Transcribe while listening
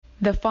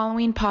The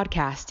following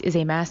podcast is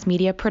a mass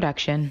media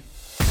production.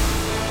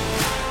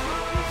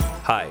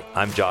 Hi,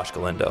 I'm Josh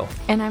Galindo.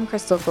 And I'm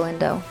Crystal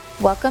Galindo.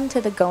 Welcome to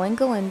the Going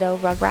Galindo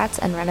Rugrats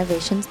and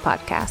Renovations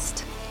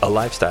podcast. A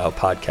lifestyle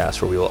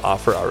podcast where we will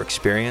offer our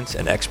experience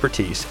and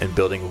expertise in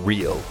building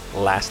real,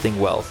 lasting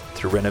wealth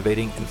through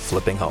renovating and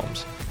flipping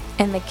homes.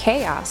 And the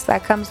chaos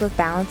that comes with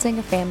balancing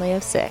a family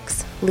of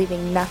 6,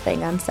 leaving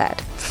nothing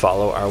unsaid.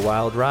 Follow our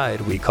wild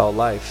ride we call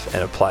life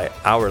and apply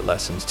our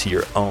lessons to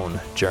your own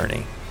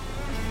journey.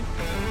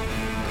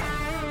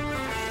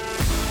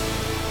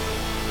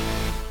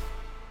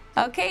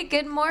 Okay,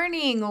 good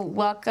morning.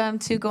 Welcome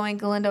to Going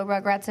Galindo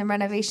Rugrats and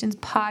Renovations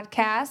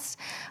podcast.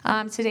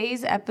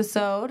 Today's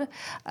episode,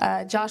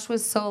 Josh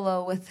was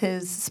solo with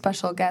his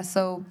special guest.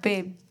 So,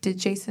 babe, did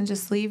Jason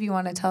just leave? You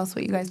want to tell us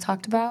what you guys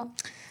talked about?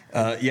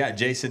 Yeah,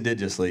 Jason did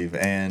just leave.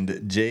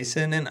 And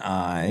Jason and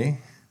I,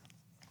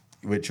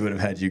 which would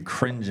have had you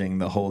cringing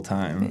the whole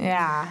time.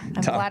 Yeah,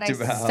 I'm glad I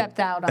stepped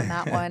out on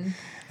that one.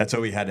 That's why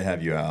we had to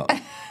have you out.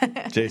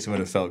 Jason would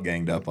have felt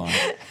ganged up on.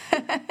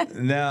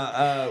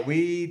 Now,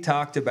 we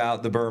talked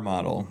about the BRRRR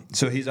model.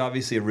 So he's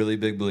obviously a really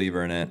big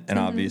believer in it, and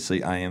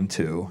obviously I am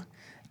too.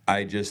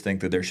 I just think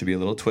that there should be a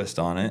little twist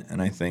on it,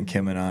 and I think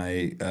him and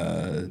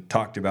I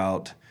talked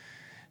about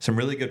some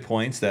really good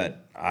points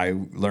that I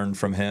learned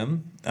from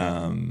him.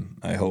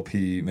 I hope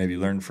he maybe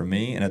learned from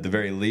me, and at the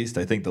very least,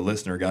 I think the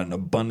listener got an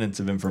abundance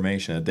of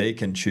information that they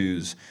can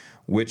choose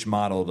which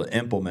model to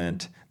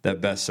implement that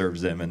best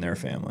serves them and their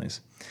families.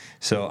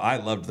 So I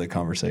loved the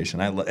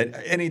conversation.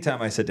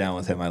 Anytime I sit down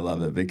with him, I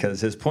love it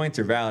because his points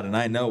are valid and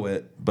I know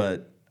it,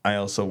 but I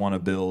also want to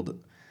build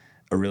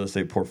a real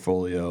estate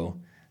portfolio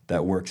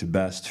that works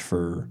best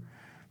for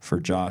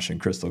Josh and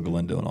Crystal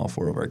Galindo and all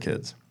 4 of our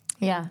kids.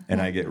 Yeah. And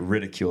I get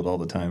ridiculed all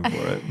the time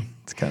for it.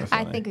 It's kind of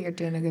funny. I think you're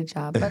doing a good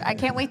job, but I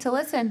can't wait to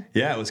listen.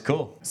 Yeah, it was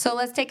cool. So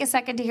let's take a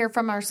second to hear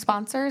from our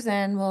sponsors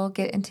and we'll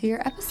get into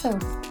your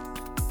episode.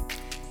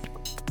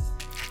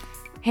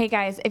 Hey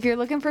guys, if you're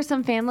looking for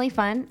some family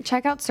fun,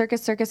 check out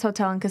Circus Circus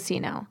Hotel and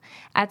Casino.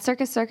 At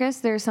Circus Circus,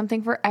 there's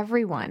something for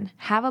everyone.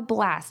 Have a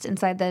blast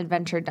inside the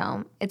Adventure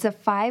Dome. It's a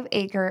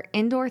 5-acre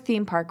indoor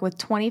theme park with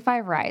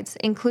 25 rides,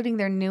 including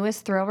their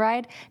newest thrill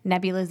ride,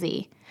 Nebula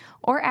Z.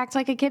 Or act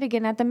like a kid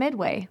again at the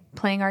Midway,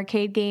 playing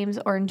arcade games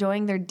or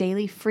enjoying their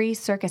daily free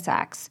circus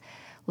acts.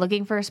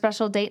 Looking for a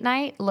special date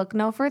night? Look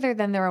no further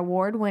than their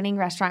award-winning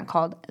restaurant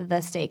called The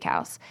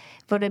Steakhouse,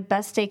 voted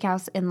best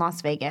steakhouse in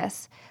Las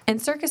Vegas. And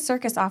Circus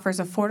Circus offers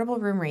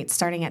affordable room rates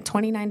starting at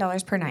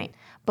 $29 per night.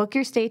 Book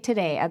your stay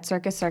today at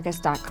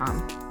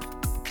circuscircus.com.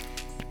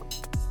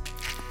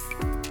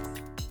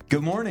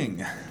 Good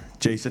morning.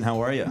 Jason,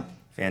 how are you?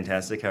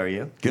 Fantastic. How are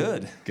you?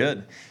 Good,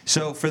 good.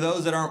 So for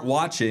those that aren't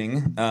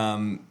watching,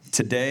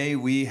 today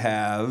we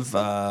have,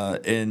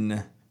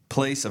 in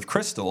place of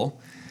Crystal,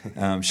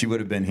 she would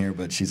have been here,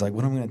 but she's like,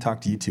 what am I going to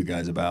talk to you two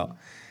guys about?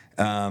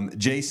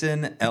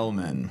 Jason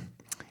Ellman.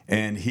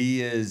 And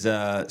he is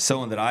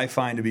someone that I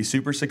find to be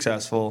super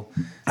successful.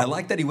 I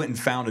like that he went and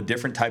found a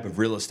different type of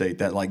real estate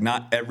that like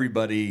not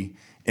everybody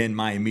in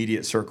my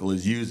immediate circle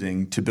is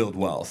using to build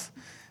wealth.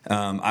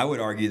 I would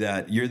argue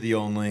that you're the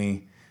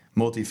only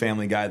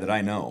multifamily guy that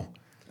I know.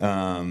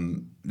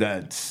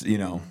 That's, you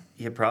know.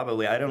 Yeah,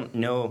 probably. I don't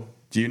know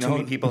too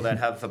many people that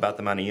have about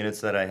the amount of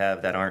units that I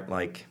have that aren't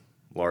like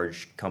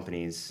large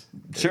companies.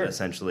 Sure.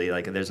 Essentially,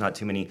 like there's not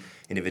too many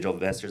individual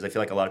investors. I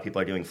feel like a lot of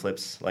people are doing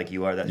flips like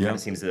you are. That kind of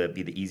seems to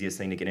be the easiest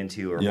thing to get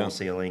into, or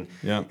wholesaling,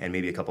 and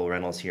maybe a couple of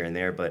rentals here and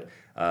there. But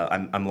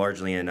I'm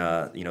largely in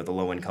the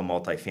low income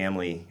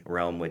multifamily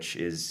realm, which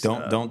is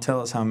don't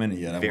tell us how many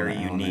yet. Very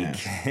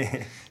unique.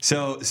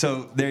 So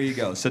there you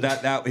go. So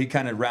that he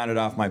kind of rounded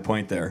off my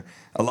point there.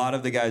 A lot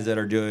of the guys that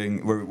are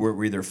doing,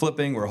 we're either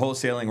flipping, we're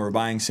wholesaling, we're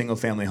buying single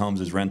family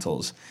homes as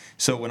rentals.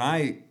 So when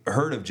I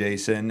heard of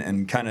Jason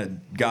and kind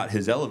of got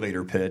his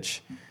elevator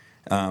pitch,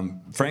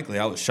 frankly,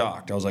 I was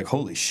shocked. I was like,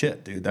 holy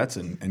shit, dude, that's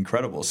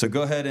incredible. So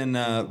go ahead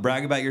and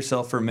brag about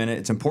yourself for a minute.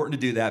 It's important to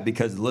do that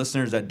because the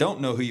listeners that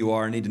don't know who you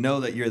are need to know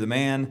that you're the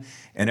man,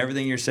 and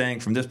everything you're saying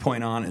from this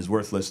point on is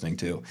worth listening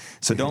to.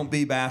 So don't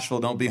be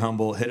bashful, don't be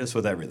humble. Hit us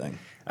with everything.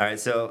 All right,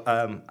 so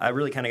I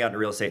really kind of got into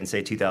real estate in,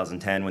 say,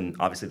 2010 when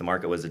obviously the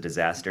market was a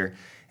disaster.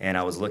 And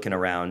I was looking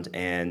around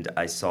and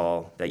I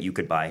saw that you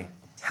could buy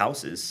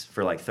houses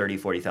for like $30,000,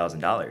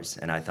 $40,000.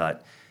 And I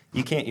thought,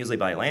 you can't usually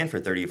buy land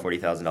for $30,000 or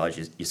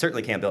 $40,000. You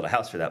certainly can't build a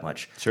house for that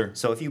much. Sure.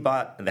 So if you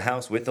bought the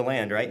house with the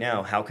land right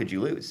now, how could you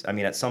lose? I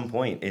mean, at some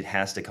point, it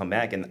has to come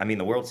back. And I mean,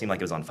 the world seemed like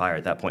it was on fire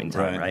at that point in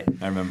time, right?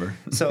 I remember.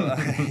 So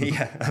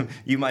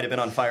you might have been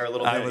on fire a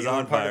little bit. I was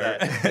on fire.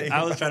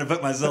 I was trying to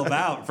put myself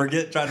out.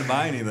 Forget trying to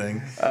buy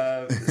anything.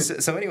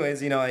 So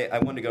anyways, I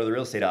wanted to go to the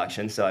real estate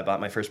auction, so I bought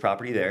my first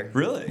property there.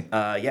 Really?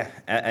 Yeah.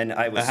 And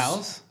I was a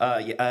house?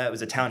 Yeah, it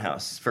was a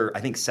townhouse for I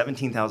think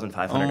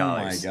 $17,500. Oh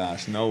my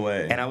gosh, no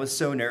way! And I was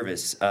so nervous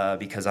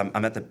because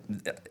I'm at the.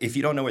 If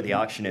you don't know where the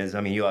auction is,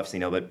 I mean, you obviously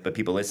know, but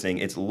people listening,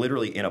 it's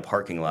literally in a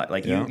parking lot.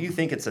 Like you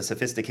think it's a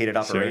sophisticated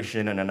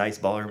operation and a nice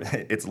ballroom.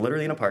 It's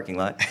literally in a parking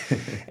lot.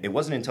 It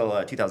wasn't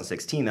until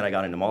 2016 that I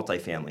got into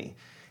multifamily.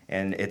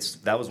 And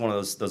that was one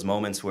of those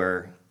moments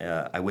where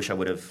I wish I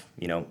would have,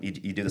 you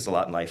do this a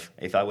lot in life.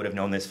 If I would have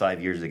known this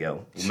 5 years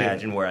ago,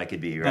 imagine where I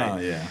could be, right? Oh,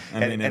 yeah.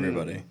 I mean,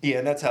 everybody. Yeah,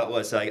 and that's how it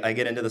was. So I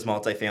get into this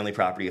multifamily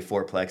property, a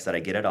fourplex that I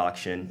get at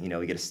auction.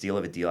 We get a steal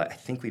of a deal. I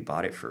think we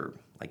bought it for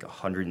like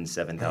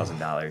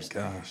 $107,000.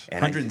 Gosh.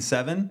 And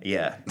 107?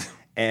 Yeah.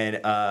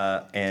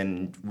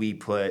 And we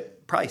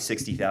put probably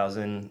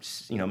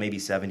 60,000, maybe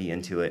 70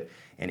 into it,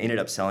 and ended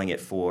up selling it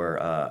for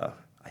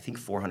I think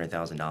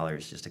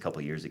 $400,000 just a couple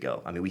of years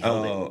ago. I mean, we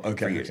held it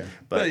for years. Okay.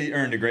 But you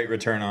earned a great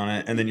return on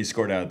it, and then you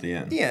scored out at the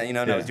end. Yeah, and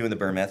I was doing the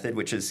BRRRR method,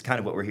 which is kind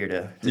of what we're here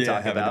to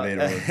talk about.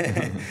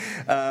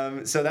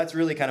 So that's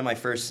really kind of my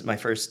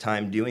first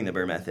time doing the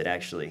BRRRR method.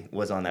 Actually,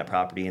 was on that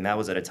property, and that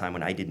was at a time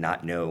when I did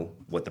not know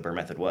what the BRRRR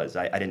method was.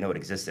 I didn't know it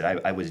existed.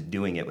 I was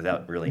doing it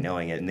without really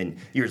knowing it, and then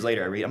years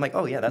later, I'm like,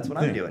 oh yeah, that's what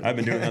I'm doing. I've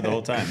been doing that the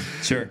whole time.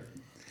 Sure.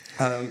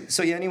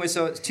 So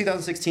it's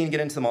 2016, get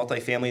into the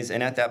multifamilies,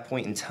 and at that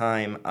point in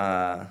time,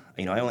 I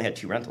only had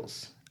 2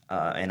 rentals,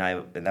 and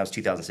that was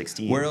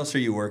 2016. Where else are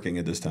you working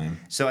at this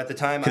time? So at the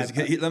time,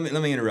 let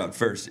me interrupt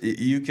first.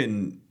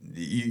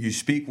 You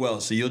speak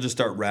well, so you'll just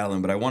start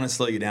rattling, but I want to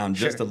slow you down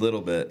just a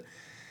little bit.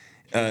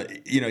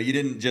 You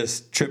didn't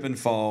just trip and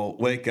fall,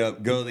 wake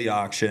up, go to the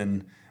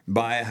auction,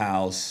 buy a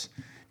house,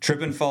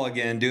 trip and fall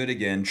again, do it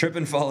again, trip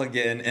and fall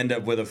again, end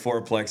up with a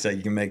fourplex that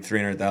you can make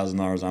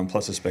 $300,000 on,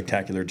 plus a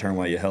spectacular return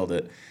while you held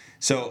it.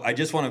 So I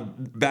just want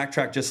to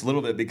backtrack just a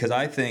little bit, because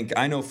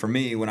I know for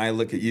me, when I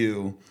look at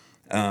you,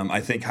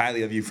 I think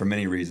highly of you for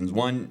many reasons.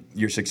 One,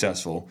 you're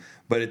successful,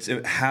 but it's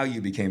how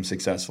you became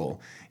successful.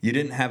 You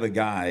didn't have a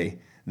guy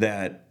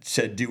that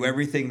said, do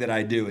everything that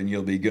I do and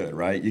you'll be good,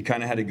 right? You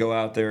kind of had to go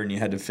out there and you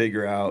had to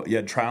figure out, you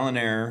had trial and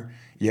error,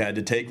 you had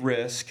to take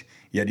risk,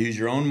 you had to use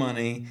your own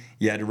money.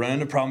 You had to run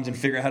into problems and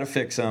figure out how to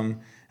fix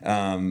them.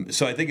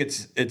 So I think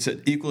it's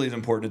equally as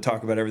important to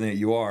talk about everything that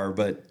you are,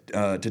 but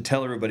to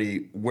tell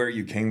everybody where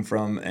you came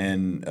from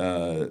and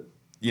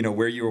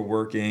where you were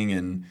working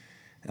and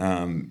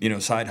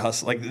side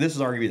hustle. Like, this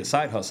was arguably a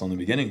side hustle in the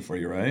beginning for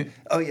you, right?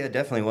 Oh yeah, it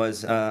definitely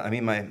was.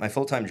 My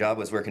full-time job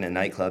was working in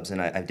nightclubs,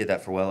 and I did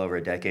that for well over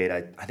a decade.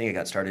 I think I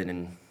got started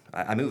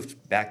I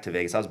moved back to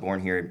Vegas. I was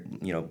born here,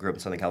 grew up in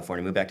Southern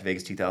California, moved back to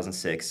Vegas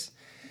 2006.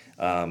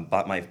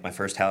 Bought my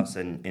first house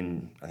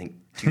in I think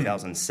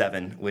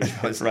 2007, which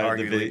was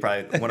arguably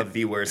probably one of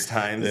the worst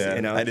times.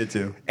 Yeah, I did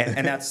too.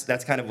 and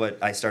that's kind of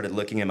what I started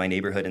looking in my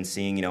neighborhood and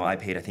seeing. I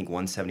paid I think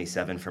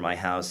 $177 for my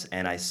house,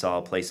 and I saw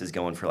places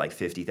going for like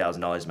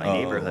 $50,000 in my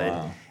neighborhood,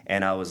 wow.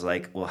 And I was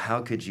like, well,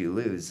 how could you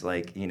lose?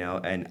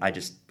 And I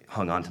just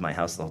hung on to my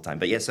house the whole time.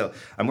 But yeah, so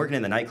I'm working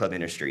in the nightclub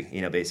industry,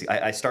 basically.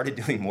 I started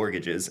doing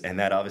mortgages, and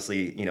that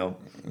obviously,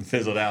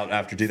 fizzled out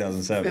after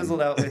 2007.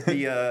 Fizzled out with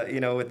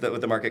the,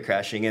 with the market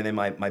crashing. And then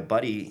my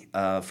buddy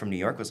from New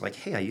York was like,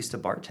 hey, I used to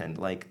bartend.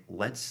 Like,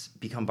 let's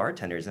become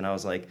bartenders. And I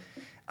was like,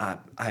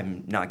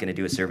 I'm not going to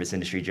do a service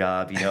industry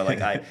job.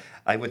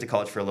 I went to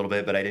college for a little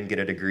bit, but I didn't get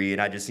a degree.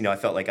 And I just, I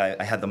felt like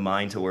I had the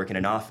mind to work in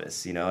an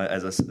office,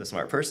 as a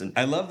smart person.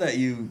 I love that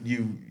you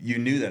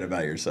knew that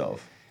about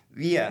yourself.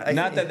 Yeah.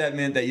 Not that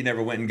meant that you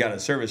never went and got a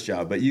service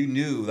job, but you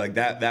knew like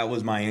that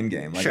was my end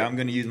game. Like, sure. I'm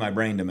going to use my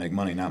brain to make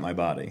money, not my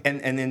body.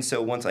 And then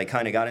so once I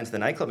kind of got into the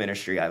nightclub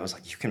industry, I was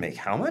like, you can make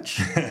how much?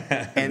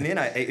 And then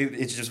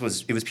it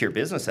was pure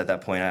business at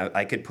that point.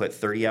 I could put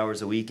 30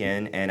 hours a week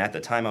in, and at the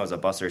time I was a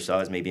busser, so I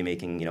was maybe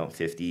making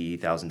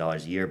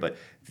 $50,000 a year, but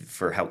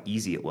for how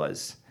easy it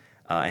was.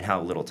 And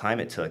how little time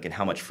it took and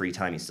how much free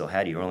time you still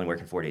had. You were only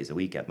working 4 days a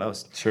week at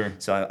most. Sure.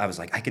 So I was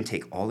like, I can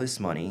take all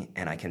this money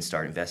and I can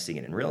start investing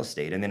it in real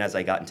estate. And then as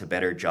I got into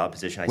better job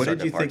position, What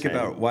did you think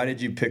about, why did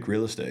you pick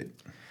real estate?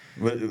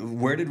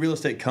 Where did real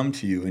estate come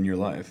to you in your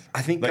life?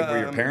 I think were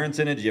your parents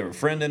in it? Did you have a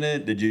friend in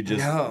it? Did you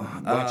just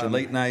watch a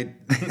late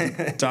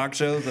night talk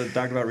shows that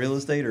talked about real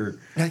estate? Or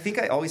I think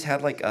I always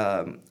had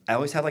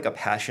a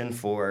passion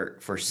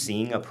for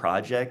seeing a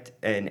project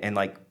and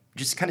like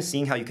just kind of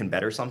seeing how you can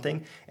better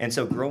something. And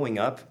so growing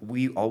up,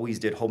 we always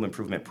did home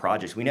improvement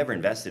projects. We never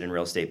invested in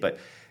real estate, but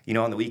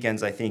on the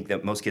weekends, I think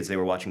that most kids, they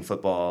were watching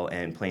football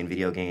and playing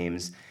video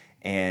games.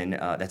 And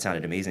that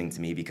sounded amazing to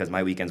me because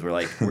my weekends were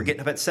like, we're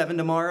getting up at 7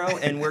 tomorrow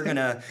and we're going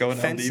to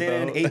fence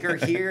in an acre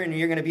here and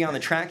you're going to be on the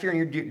tractor and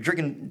you're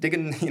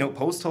digging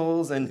post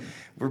holes and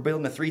we're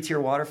building a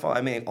 3-tier waterfall. I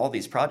mean, all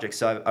these projects.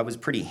 So I was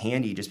pretty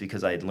handy just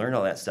because I had learned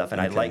all that stuff.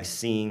 And I liked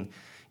seeing,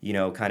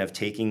 kind of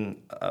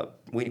taking,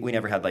 we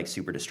never had like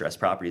super distressed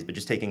properties, but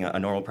just taking a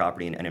normal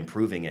property and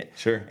improving it.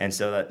 Sure. And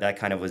so that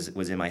kind of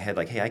was in my head,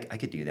 like, hey, I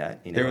could do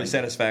that. There was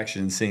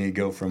satisfaction in seeing it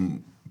go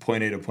from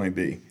point A to point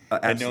B.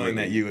 And knowing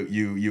that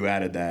you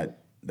added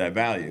that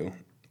value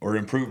or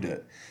improved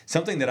it.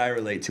 Something that I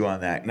relate to on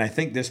that, and I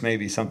think this may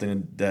be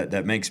something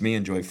that makes me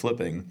enjoy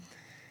flipping,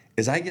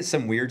 is I get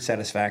some weird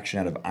satisfaction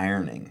out of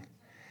ironing.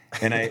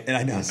 And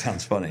I know it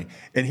sounds funny.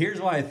 And here's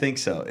why I think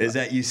so, is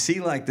that you see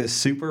like this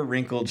super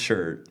wrinkled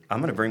shirt. I'm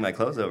going to bring my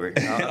clothes over.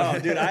 Oh,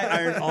 dude, I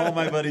iron all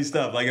my buddy's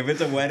stuff. Like if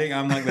it's a wedding,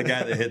 I'm like the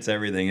guy that hits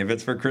everything. If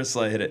it's for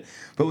Crystal, I hit it.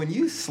 But when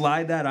you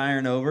slide that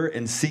iron over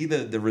and see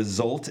the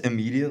result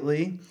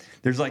immediately,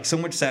 there's like so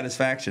much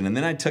satisfaction. And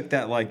then I took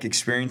that like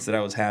experience that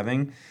I was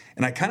having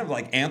and I kind of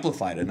like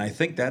amplified it. And I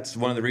think that's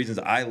one of the reasons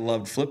I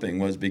loved flipping,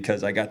 was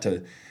because I got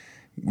to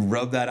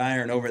rub that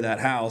iron over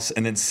that house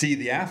and then see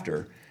the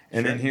after.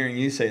 And then hearing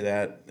you say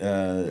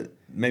that,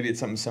 maybe it's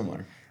something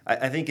similar.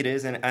 I think it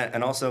is,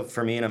 and also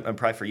for me, and I'm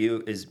probably for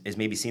you, is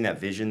maybe seeing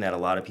that vision that a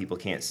lot of people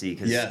can't see.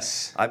 Cause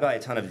yes. I buy a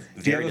ton of Do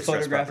you very have a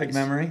photographic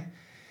memory?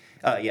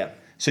 Yeah.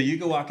 So you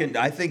can walk in.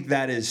 I think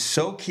that is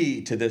so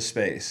key to this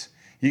space.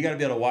 You got to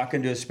be able to walk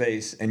into a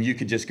space and you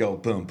could just go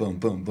boom, boom,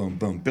 boom, boom,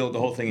 boom, build the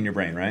whole thing in your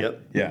brain, right?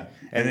 Yep. Yeah.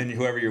 And then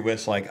whoever you're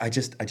with's like, I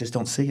just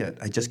don't see it.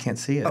 I just can't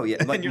see it. Oh yeah.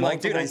 And you're like,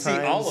 dude, I see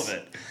all of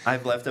it.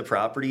 I've left a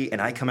property and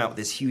I come out with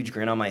this huge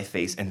grin on my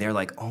face and they're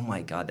like, oh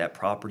my God, that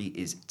property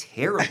is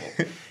terrible.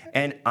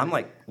 And I'm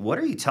like, what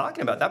are you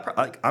talking about?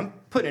 Like, I'm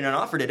putting in an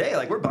offer today.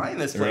 Like, we're buying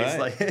this place.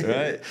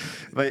 Right.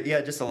 But yeah,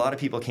 just a lot of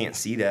people can't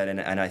see that.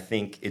 And I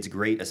think it's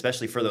great,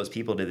 especially for those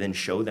people, to then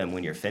show them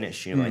when you're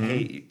finished. You know, like,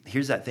 hey,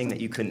 here's that thing that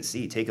you couldn't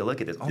see. Take a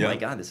look at this. Oh my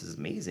God, this is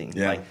amazing.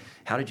 Yeah. Like,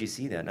 how did you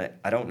see that? And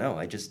I don't know.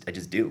 I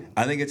just do.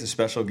 I think it's a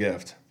special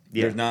gift.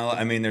 Yeah. There's not.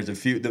 I mean, there's a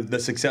few. The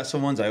successful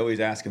ones, I always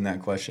ask them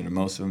that question, and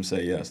most of them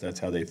say yes. That's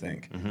how they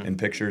think in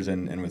pictures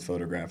and with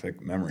photographic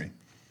memory.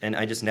 And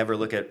I just never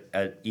look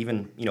at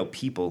even,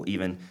 people,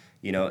 even,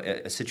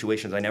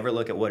 situations. I never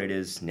look at what it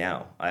is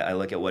now. I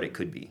look at what it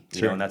could be,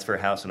 Sure. and that's for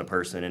a house and a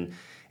person.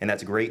 And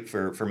that's great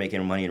for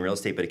making money in real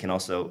estate, but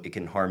it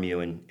can harm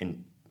you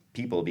in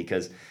people,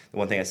 because the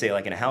one thing I say,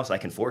 like in a house, I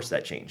can force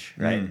that change,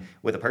 right?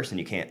 With a person,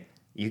 you can't.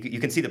 You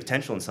can see the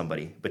potential in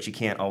somebody, but you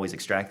can't always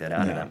extract that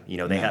out of them.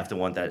 They have to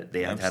want that.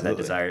 They have to have that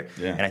desire.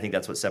 Yeah. And I think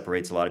that's what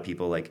separates a lot of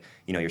people, like,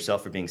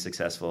 yourself, for being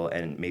successful,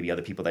 and maybe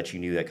other people that you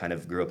knew that kind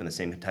of grew up in the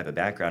same type of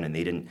background and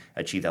they didn't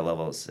achieve that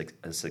level of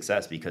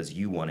success because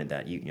you wanted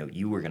that.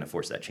 You were going to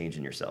force that change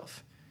in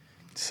yourself.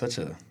 Such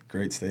a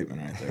great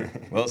statement right there.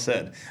 Well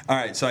said. All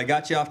right, so I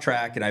got you off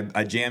track and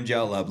I jammed you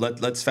all up.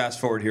 Let's fast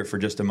forward here for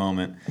just a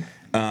moment.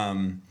 How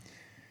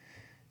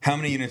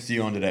many units do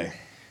you own today?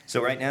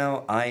 So right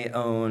now I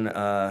own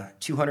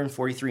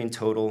 243 in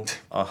total.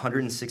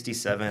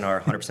 167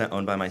 are 100%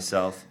 owned by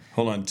myself.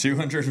 Hold on,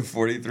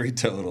 243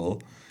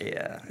 total.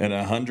 Yeah. And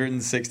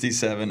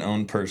 167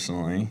 owned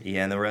personally.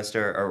 Yeah, and the rest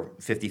are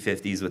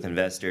 50-50s with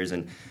investors.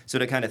 And so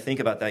to kind of think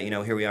about that,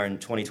 here we are in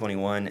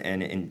 2021,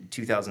 and in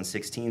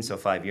 2016, so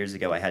 5 years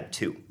ago, I had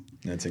 2.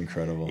 That's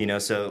incredible.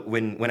 So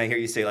when I hear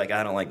you say, like,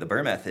 I don't like the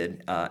BRRRR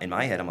method, in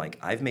my head, I'm like,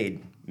 I've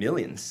made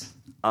millions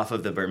off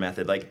of the BRRRR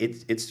method. Like,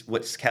 it's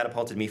what's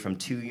catapulted me from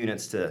 2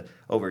 units to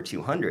over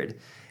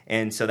 200.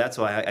 And so that's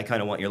why I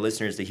kind of want your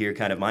listeners to hear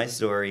kind of my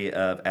story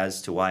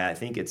as to why I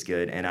think it's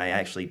good. And I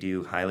actually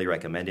do highly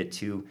recommend it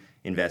to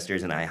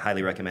investors, and I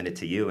highly recommend it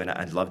to you. And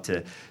I'd love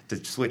to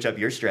switch up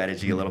your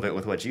strategy a little bit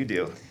with what you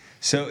do.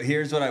 So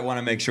here's what I want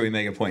to make sure we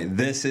make a point.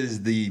 This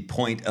is the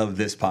point of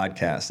this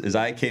podcast. As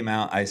I came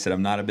out, I said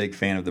I'm not a big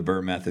fan of the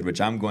BRRRR method,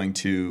 which I'm going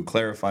to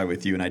clarify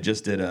with you. And I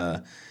just did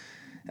an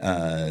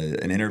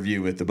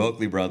interview with the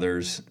Boakley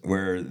brothers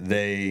where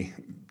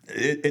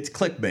it's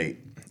clickbait.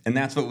 And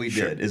that's what we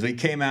did, is we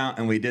came out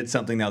and we did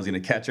something that was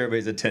going to catch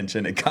everybody's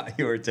attention. It got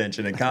your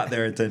attention. It caught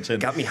their attention.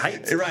 Got me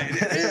hyped. Right.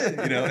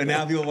 And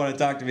now people want to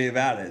talk to me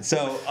about it.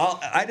 So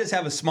I just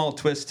have a small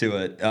twist to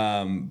it,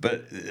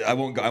 but I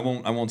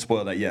won't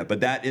spoil that yet.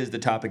 But that is the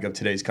topic of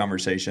today's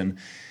conversation.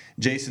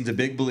 Jason's a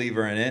big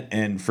believer in it,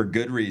 and for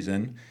good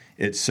reason.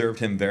 It served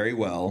him very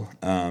well.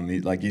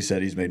 Like you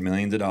said, he's made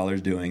millions of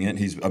dollars doing it.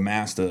 He's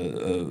amassed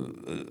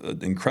an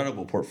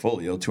incredible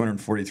portfolio.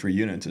 243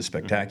 units is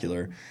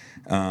spectacular.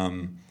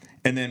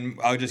 And then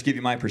I'll just give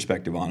you my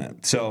perspective on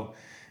it. So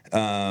you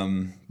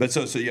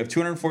have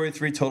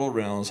 243 total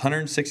rentals,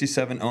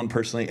 167 owned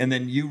personally, and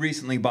then you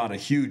recently bought a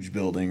huge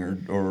building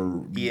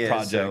or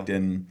project. So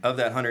and of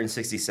that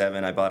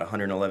 167, I bought a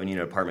 111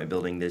 unit apartment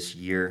building this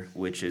year,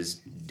 which is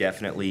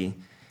definitely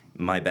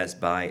my best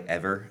buy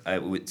ever.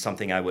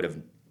 Something I would have,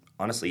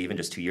 honestly, even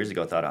just 2 years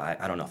ago, thought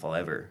I don't know if I'll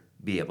ever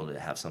be able to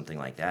have something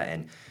like that.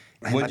 And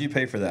what did you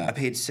pay for that? I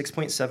paid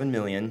 $6.7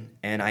 million,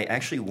 and I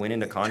actually went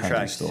into contract.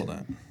 How'd you stole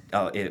that?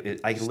 Oh,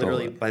 I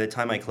literally, by the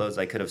time I closed,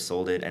 I could have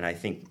sold it, and I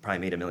think probably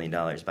made $1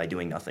 million by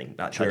doing nothing,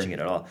 not touching it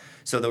at all.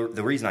 So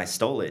the reason I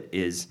stole it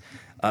is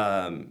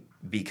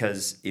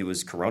because it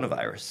was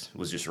coronavirus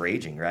was just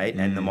raging, right?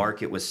 And the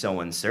market was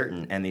so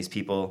uncertain, and these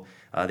people,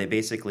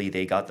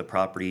 they got the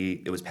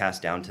property. It was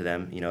passed down to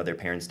them. Their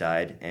parents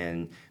died,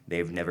 and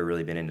they've never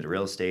really been into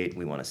real estate.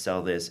 We want to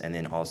sell this, and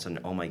then all of a sudden,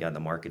 oh my God,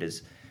 the market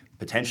is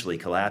potentially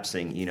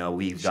collapsing.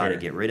 We've got to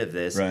get rid of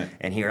this. Right.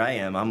 And here I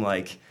am. I'm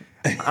like,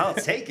 I'll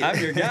take it. I'm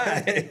your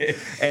guy.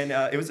 And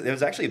it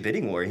was actually a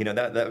bidding war.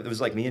 That it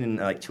was like me and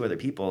like 2 other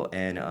people,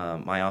 and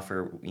my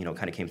offer,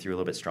 kind of came through a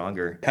little bit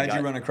stronger. How'd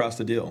you run across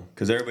the deal?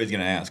 Because everybody's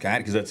going to ask.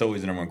 Because that's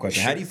always the number one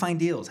question. Sure. How do you find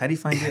deals?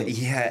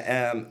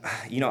 Yeah,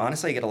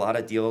 honestly, I get a lot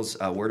of deals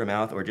word of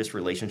mouth or just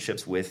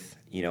relationships with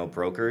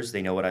brokers.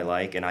 They know what I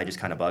like, and I just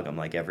kind of bug them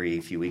like every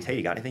few weeks. Hey,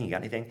 you got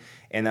anything?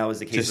 And that was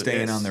the case. Just with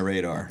staying this. on the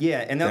radar.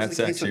 Yeah, and that's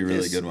actually a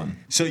really good one.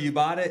 So you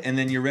bought it, and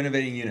then you're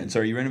renovating units.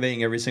 Are you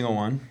renovating every single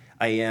one?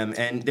 I am,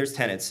 and there's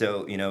tenants,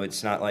 so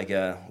it's not like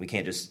we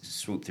can't just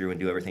swoop through and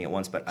do everything at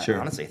once. But sure.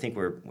 Honestly, I think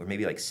we're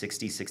maybe like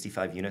 60,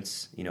 65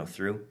 units,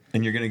 through.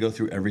 And you're going to go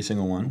through every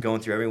single one?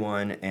 Going through every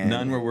one, and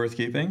none were worth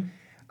keeping,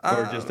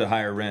 or just a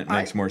higher rent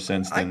makes more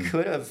sense than. I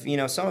could have,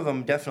 some of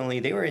them definitely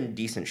they were in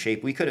decent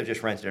shape. We could have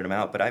just rented them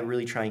out, but I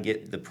really try and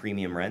get the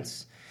premium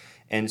rents.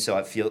 And so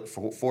I feel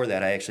for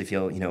that, I actually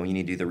feel, you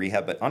need to do the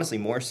rehab. But honestly,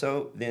 more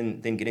so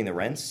than getting the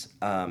rents,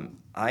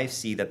 I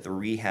see that the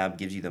rehab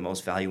gives you the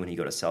most value when you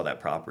go to sell that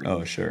property.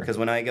 Oh, sure. Because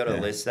when I go to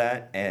list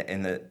that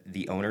and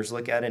the owners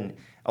look at it, and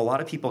a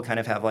lot of people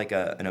kind of have like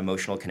an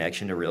emotional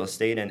connection to real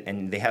estate,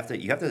 and you have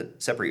to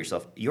separate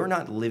yourself. You're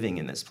not living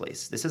in this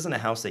place. This isn't a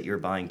house that you're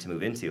buying to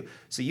move into.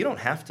 So you don't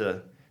have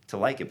to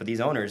like it. But these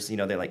owners,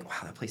 they're like, wow,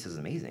 that place is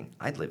amazing.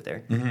 I'd live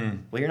there. Mm-hmm.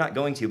 Well, you're not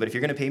going to, but if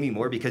you're going to pay me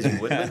more because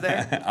you would live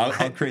there,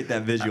 I'll create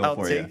that visual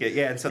for you. I'll take it.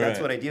 Yeah, and so that's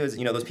what I do is,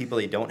 those people,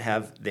 they don't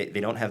have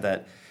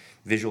that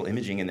visual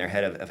imaging in their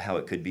head of how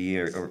it could be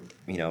or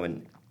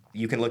and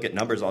you can look at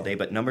numbers all day,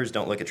 but numbers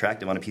don't look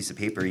attractive on a piece of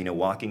paper.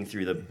 Walking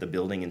through the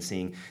building and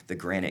seeing the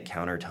granite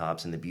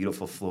countertops and the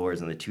beautiful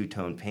floors and the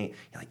two-tone paint,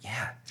 you're like,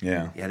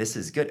 yeah, this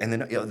is good. And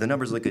then the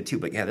numbers look good too,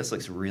 but yeah, this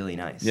looks really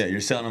nice. Yeah,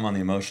 you're selling them on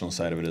the emotional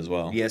side of it as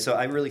well. Yeah, so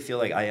I really feel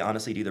like I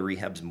honestly do the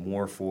rehabs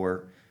more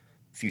for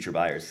future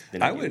buyers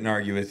than I wouldn't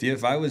argue with you.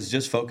 If I was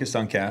just focused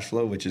on cash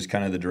flow, which is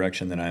kind of the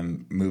direction that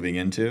I'm moving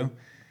into,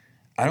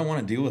 I don't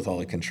want to deal with all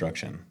the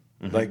construction.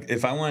 Mm-hmm. Like,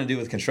 if I want to deal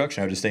with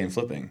construction, I would just stay in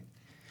flipping.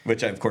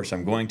 Which, of course,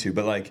 I'm going to.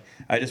 But, like,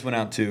 I just went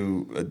out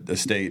to a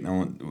state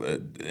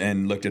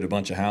and looked at a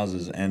bunch of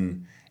houses,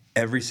 and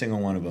every single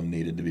one of them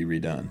needed to be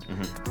redone.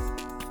 Mm-hmm.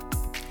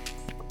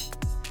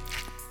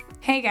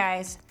 Hey,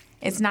 guys.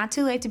 It's not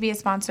too late to be a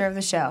sponsor of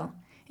the show.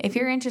 If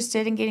you're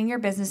interested in getting your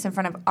business in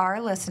front of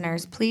our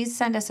listeners, please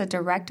send us a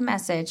direct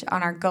message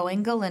on our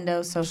Going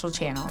Galindo social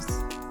channels.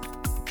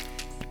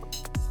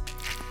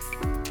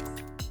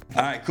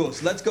 All right, cool.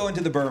 So let's go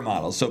into the BRRRR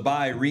model. So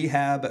buy,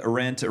 rehab,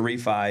 rent,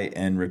 refi,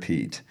 and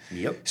repeat.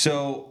 Yep.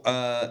 So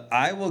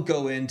I will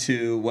go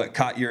into what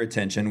caught your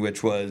attention,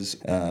 which was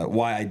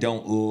why I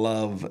don't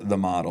love the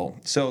model.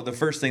 So the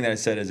first thing that I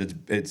said is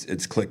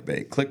it's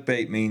clickbait.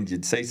 Clickbait means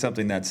you'd say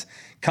something that's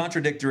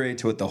contradictory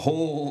to what the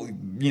whole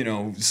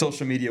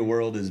social media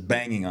world is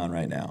banging on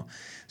right now.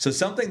 So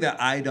something that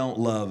I don't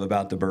love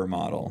about the BRRRR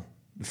model,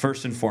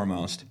 first and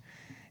foremost,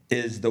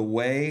 is the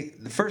way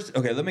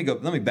let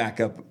me back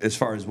up as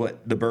far as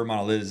what the BRRRR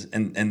model is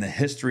and the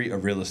history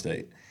of real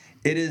estate.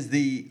 It is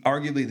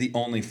arguably the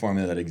only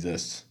formula that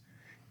exists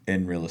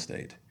in real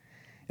estate.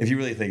 If you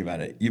really think about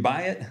it, you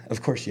buy it,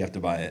 of course you have to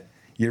buy it.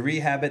 You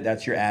rehab it,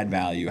 that's your add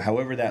value,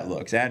 however that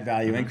looks. Add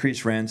value,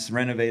 increase rents,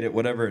 renovate it,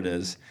 whatever it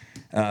is.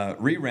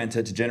 Re-rent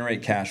it to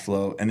generate cash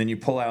flow, and then you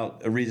pull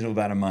out a reasonable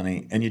amount of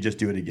money and you just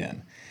do it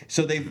again.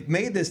 So they've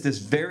made this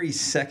very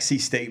sexy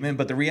statement,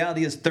 but the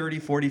reality is 30,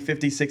 40,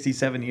 50, 60,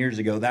 70 years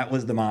ago, that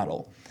was the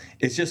model.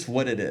 It's just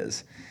what it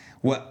is.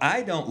 What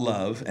I don't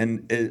love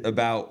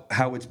about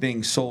how it's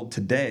being sold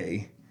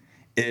today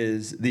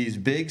is these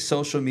big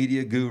social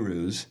media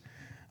gurus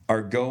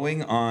are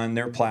going on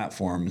their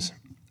platforms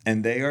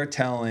and they are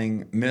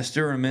telling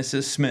Mr. or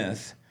Mrs.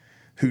 Smith,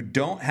 who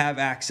don't have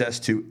access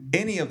to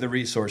any of the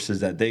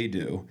resources that they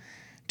do,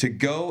 to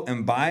go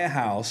and buy a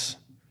house,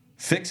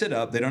 fix it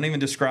up. They don't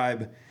even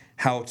describe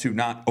how to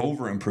not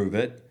over-improve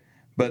it.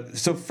 But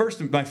so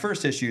my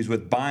first issue is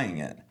with buying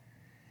it.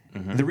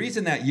 Mm-hmm. The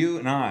reason that you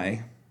and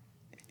I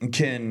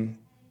can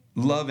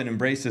love and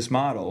embrace this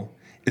model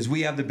is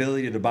we have the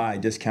ability to buy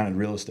discounted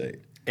real estate.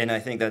 And I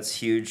think that's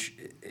huge.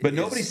 But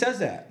nobody says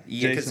that.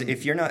 Yeah, because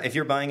if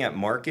you're buying at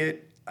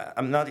market,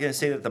 I'm not going to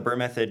say that the BRRRR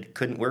method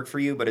couldn't work for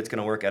you, but it's going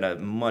to work at a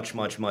much,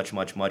 much, much,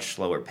 much, much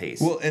slower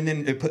pace. Well, and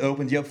then it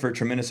opens you up for a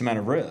tremendous amount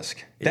of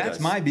risk. That's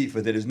my beef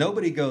with it, is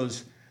nobody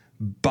goes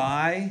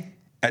buy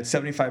at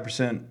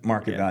 75%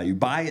 market value,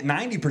 buy at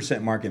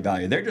 90% market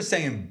value. They're just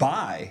saying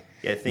buy.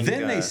 Yeah, I think,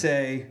 then they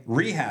say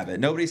rehab it.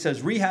 Nobody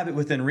says rehab it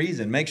within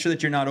reason. Make sure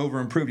that you're not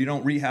over-improved. You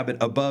don't rehab it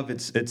above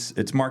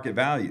its market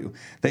value.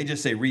 They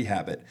just say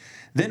rehab it.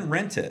 Then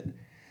rent it.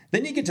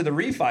 Then you get to the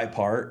refi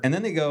part, and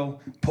then they go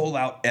pull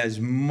out as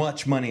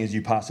much money as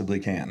you possibly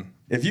can.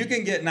 If you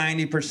can get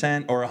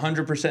 90% or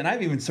 100%,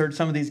 I've even heard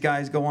some of these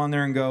guys go on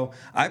there and go,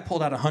 I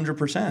pulled out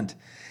 100%.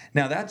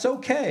 Now, that's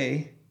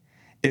okay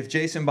if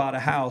Jason bought a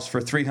house for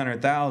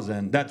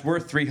 $300,000, that's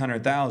worth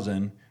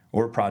 $300,000,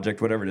 or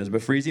project, whatever it is,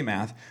 but for easy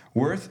math,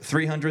 worth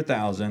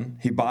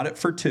 $300,000. He bought it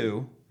for $2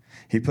 million.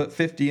 He put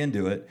 $50,000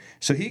 into it.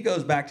 So he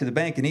goes back to the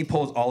bank and he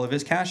pulls all of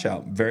his cash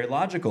out. Very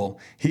logical.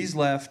 He's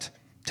left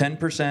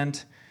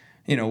 10%,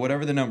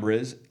 whatever the number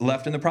is,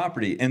 left in the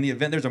property. In the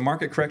event there's a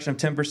market correction of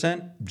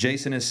 10%,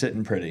 Jason is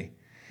sitting pretty.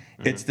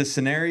 It's the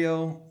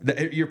scenario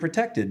that you're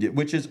protected,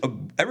 which is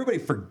everybody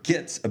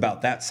forgets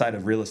about that side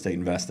of real estate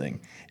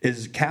investing,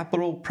 is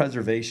capital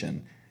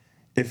preservation.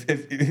 If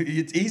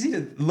it's easy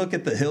to look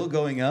at the hill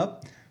going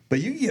up, but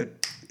you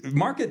get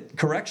market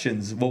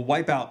corrections will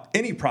wipe out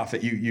any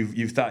profit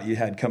you thought you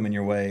had coming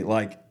your way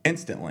like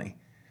instantly.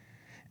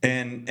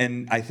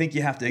 And I think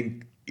you have to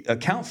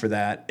account for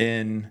that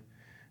in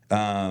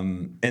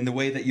the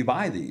way that you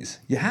buy these.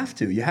 You have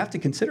to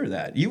consider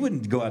that. You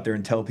wouldn't go out there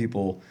and tell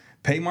people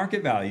pay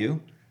market value,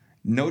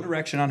 no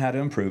direction on how to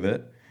improve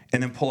it,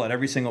 and then pull out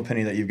every single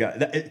penny that you've got.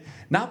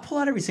 Not pull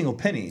out every single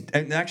penny.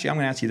 And actually, I'm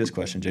going to ask you this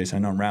question, Jason. I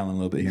know I'm rattling a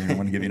little bit here, and I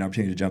want to give you an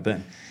opportunity to jump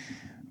in.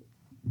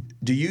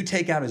 Do you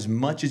take out as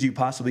much as you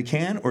possibly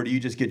can, or do you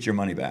just get your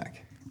money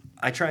back?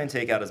 I try and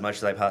take out as much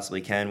as I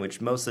possibly can,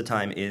 which most of the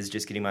time is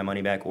just getting my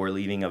money back or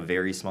leaving a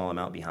very small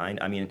amount behind.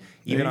 I mean,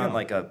 even on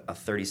like a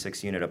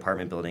 36-unit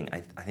apartment building,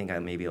 I think I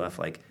maybe left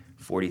like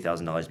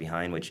 $40,000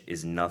 behind, which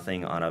is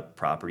nothing on a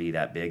property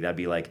that big. That'd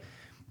be like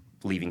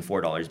leaving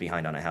 $4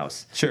 behind on a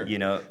house. Sure.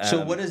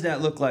 So what does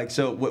that look like?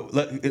 So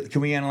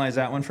can we analyze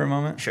that one for a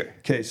moment? Sure.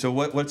 Okay. So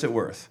what's it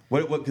worth?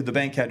 What could the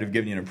bank had to have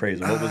given you an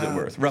appraisal? What was it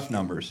worth? Rough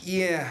numbers.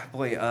 Yeah,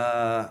 boy.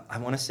 I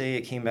want to say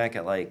it came back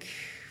at like,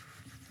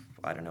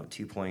 I don't know,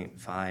 2.5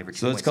 or 2.7.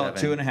 So let's call it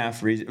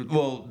 2.5.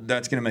 Well,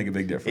 that's going to make a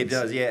big difference. It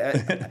does,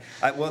 yeah.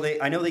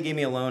 I know they gave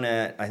me a loan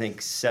at, I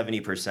think,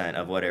 70%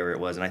 of whatever it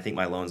was, and I think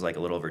my loan's like a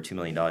little over $2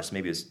 million. So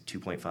maybe it was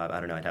 2.5. I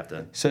don't know. I'd have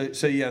to.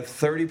 So you have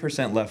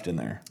 30% left in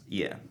there.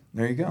 Yeah.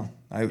 There you go.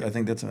 I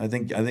think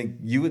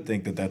you would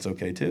think that that's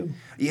okay too.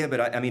 Yeah,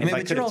 but I mean, if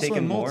I could have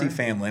taken more,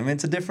 multifamily. I mean,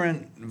 it's a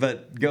different.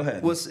 But go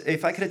ahead. Well,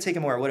 if I could have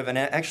taken more, I would have. And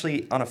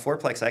actually, on a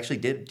fourplex, I actually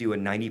did do a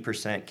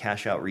 90%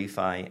 cash out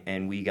refi,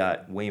 and we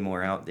got way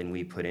more out than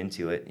we put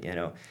into it.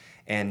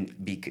 And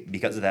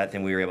because of that,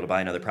 then we were able to buy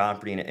another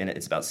property, and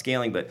it's about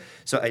scaling. But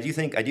so I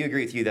do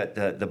agree with you that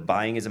the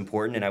buying is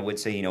important, and I would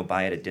say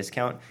buy at a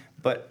discount.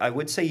 But I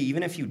would say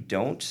even if you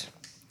don't,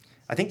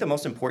 I think the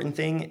most important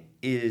thing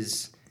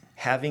is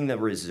having the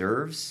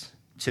reserves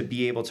to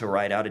be able to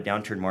ride out a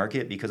downturn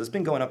market, because it's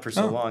been going up for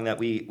so long that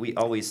we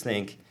always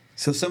think.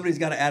 So somebody's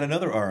got to add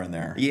another R in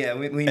there. Yeah,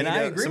 we need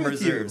some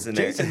reserves in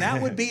there. Jason,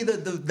 that would be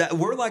that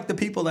we're like the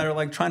people that are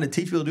like trying to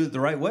teach people to do it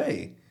the right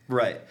way.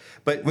 Right,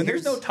 but when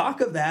there's no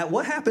talk of that,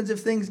 what happens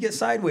if things get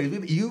sideways?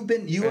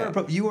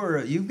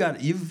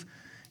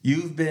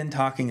 You've been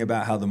talking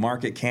about how the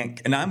market can't,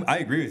 and I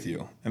agree with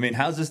you. I mean,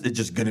 how's this? It's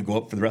just going to go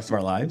up for the rest of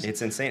our lives?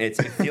 It's insane. It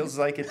feels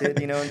like it did,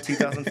 in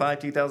 2005,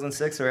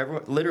 2006, or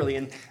everyone, literally.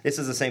 And this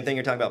is the same thing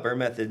you're talking about, Burr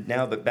method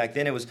now, but back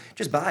then it was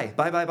just buy.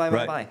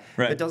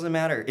 Right. It doesn't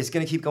matter. It's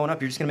going to keep going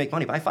up. You're just going to make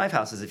money. Buy 5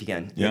 houses if you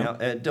can.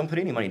 Yeah. Don't put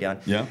any money down.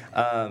 Yeah.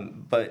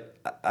 But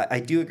I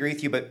do agree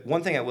with you. But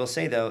one thing I will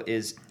say though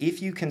is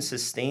if you can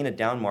sustain a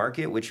down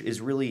market, which is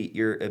really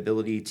your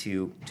ability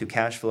to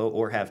cash flow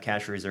or have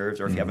cash reserves,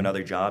 or if you have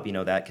another job,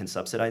 that can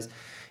subsidize.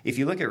 If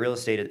you look at real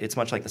estate, it's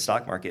much like the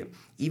stock market.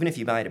 Even if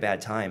you buy at a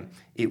bad time,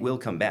 it will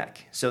come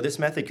back. So this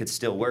method could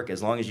still work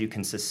as long as you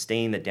can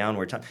sustain the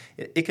downward time.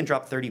 It can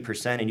drop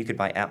 30%, and you could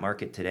buy at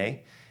market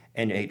today,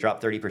 and it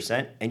dropped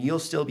 30%, and you'll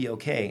still be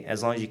okay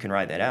as long as you can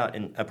ride that out.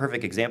 And a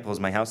perfect example is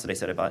my house that I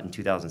said I bought in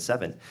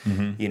 2007.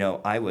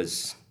 I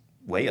was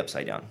way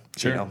upside down,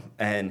 Sure.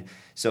 And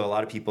so a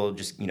lot of people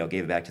just,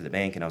 gave it back to the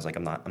bank, and I was like,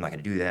 I'm not going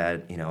to do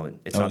that.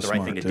 It's not the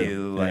right thing to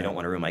do. Yeah. I don't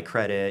want to ruin my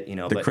credit,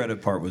 The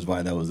credit part was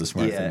why that was the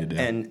smart thing to do.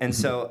 And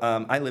so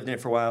I lived in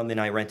it for a while, and then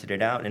I rented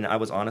it out, and I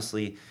was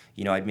honestly,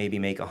 I'd maybe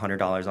make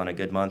 $100 on a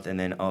good month, and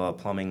then, a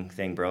plumbing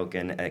thing broke,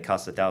 and it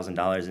cost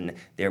 $1,000, and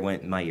there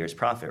went my year's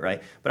profit,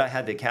 right? But I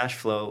had the cash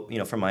flow,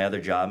 from my other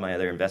job, my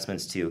other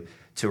investments to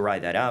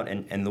ride that out.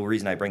 And the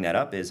reason I bring that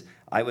up is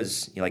I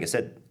was, like I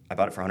said, I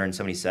bought it for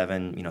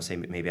 $177. Say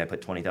maybe I put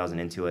 $20,000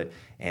 into it,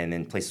 and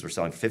then places were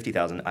selling for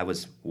 $50,000. I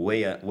was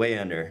way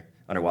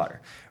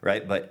underwater,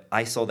 right? But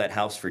I sold that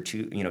house for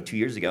 2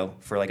 years ago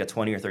for like a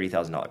 $20,000 or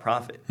 $30,000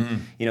 profit.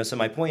 So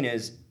my point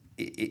is,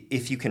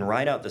 if you can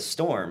ride out the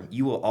storm,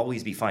 you will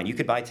always be fine. You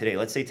could buy today.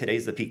 Let's say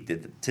today's the peak.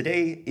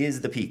 Today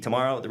is the peak.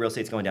 Tomorrow the real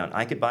estate's going down.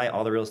 I could buy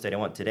all the real estate I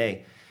want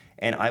today,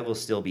 and I will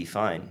still be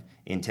fine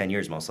in 10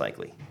 years, most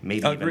likely,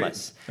 maybe even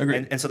less.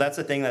 Agreed. And so that's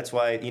the thing. That's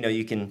why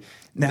you can.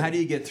 Now, how do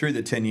you get through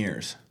the 10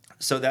 years?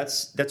 So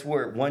that's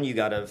where one you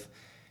got to.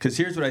 Because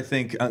here's what I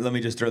think. Let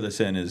me just throw this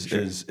in: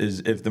 is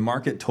if the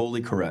market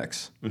totally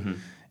corrects,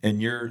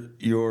 and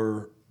your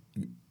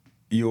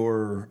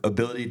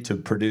ability to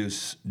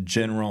produce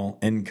general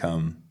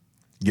income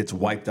gets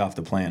wiped off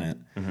the planet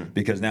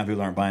because now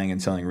people aren't buying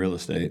and selling real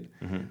estate,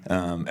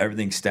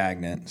 everything's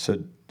stagnant.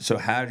 So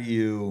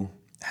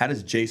how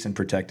does Jason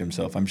protect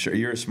himself? I'm sure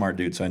you're a smart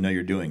dude, so I know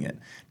you're doing it.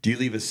 Do you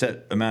leave a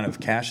set amount of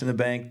cash in the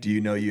bank? Do you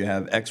know you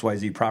have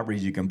XYZ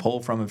properties you can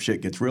pull from if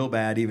shit gets real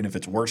bad, even if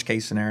it's worst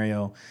case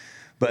scenario?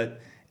 But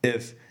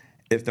if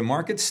the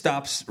market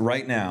stops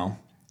right now,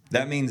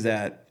 that means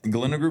that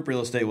Galena Group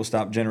Real Estate will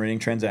stop generating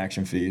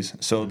transaction fees.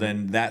 So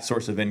then that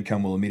source of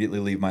income will immediately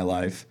leave my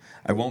life.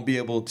 I won't be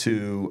able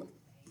to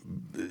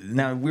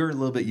now we're a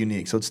little bit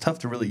unique, so it's tough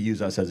to really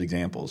use us as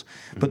examples.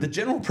 But the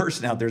general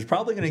person out there is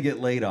probably going to get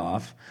laid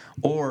off,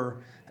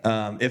 or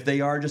if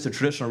they are just a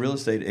traditional real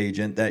estate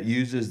agent that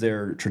uses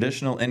their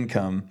traditional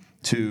income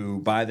to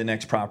buy the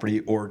next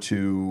property or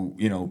to,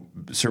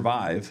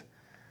 survive,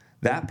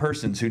 that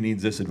person's who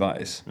needs this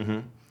advice.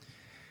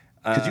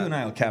 Because you and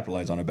I will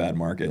capitalize on a bad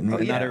market, and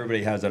not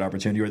everybody has that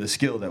opportunity or the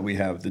skill that we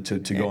have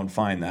to go and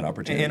find that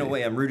opportunity. In a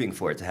way, I'm rooting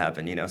for it to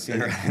happen,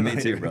 sooner. Me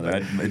too, brother.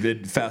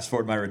 I'd fast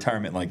forward my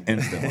retirement like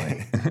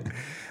instantly.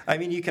 I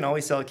mean, you can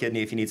always sell a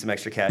kidney if you need some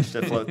extra cash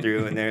to flow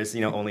through, and there's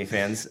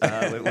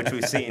OnlyFans, which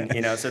we've seen.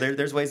 So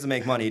there's ways to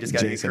make money. You just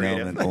got to be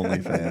creative. Jason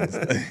Elman,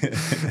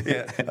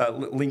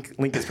 OnlyFans.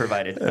 Link is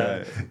provided.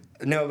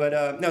 No,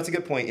 it's a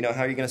good point.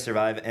 How are you going to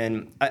survive?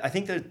 And I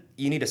think that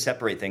you need to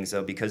separate things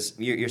though, because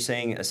you're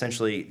saying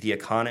essentially the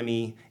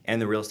economy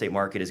and the real estate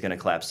market is going to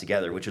collapse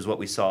together, which is what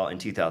we saw in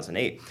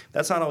 2008.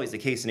 That's not always the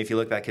case. And if you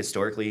look back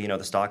historically,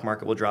 the stock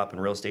market will drop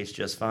and real estate's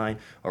just fine,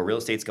 or real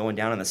estate's going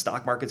down and the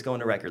stock market's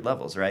going to record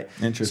levels, right?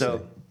 Interesting.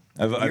 So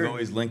I've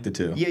always linked the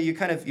two. Yeah, you're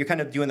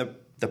kind of doing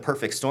the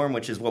perfect storm,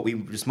 which is what we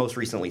just most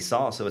recently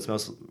saw. So it's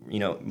most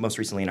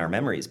recently in our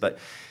memories. But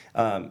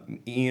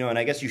and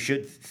I guess you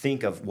should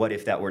think of what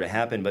if that were to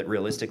happen. But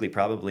realistically,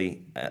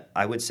 probably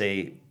I would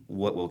say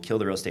what will kill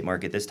the real estate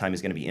market this time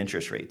is going to be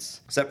interest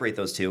rates. Separate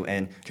those two,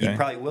 and you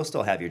probably will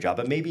still have your job,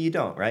 but maybe you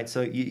don't, right?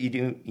 So you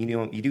do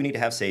need to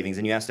have savings.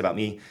 And you asked about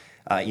me.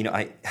 I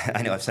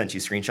know I've sent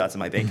you screenshots of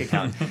my bank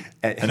account.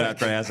 And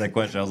after I asked that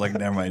question, I was like,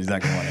 never mind, he's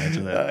not going to want to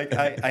answer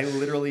that. I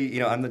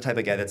literally, I'm the type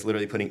of guy that's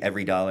literally putting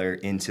every dollar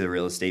into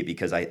real estate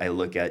because I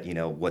look at,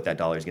 what that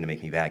dollar is going to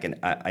make me back. And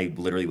I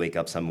literally wake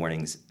up some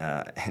mornings,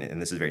 and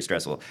this is very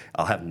stressful,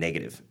 I'll have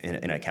negative in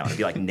an account. It'd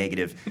be like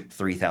negative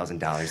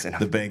 $3,000.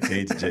 The bank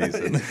hates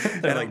Jason.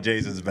 They're like,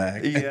 Jason's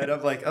back. Yeah, and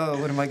I'm like, oh,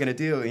 what am I going to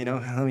do?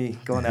 Let me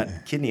go on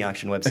that kidney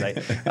auction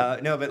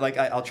website. No, but like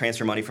I'll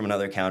transfer money from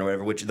another account or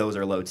whatever, which those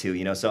are low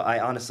too, So I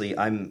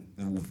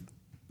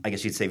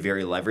guess you'd say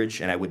very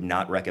leveraged, and I would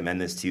not recommend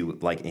this to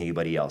like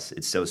anybody else.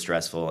 It's so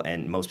stressful,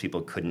 and most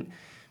people couldn't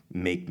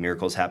make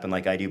miracles happen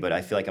like I do, but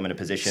I feel like I'm in a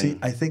position. See,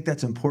 I think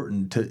that's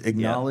important to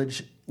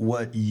acknowledge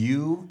what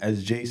you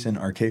as Jason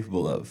are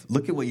capable of.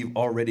 Look at what you've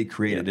already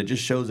created. It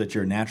just shows that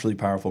you're a naturally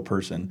powerful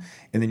person,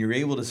 and then you're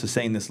able to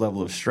sustain this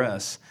level of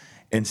stress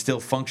and still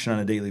function on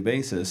a daily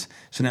basis.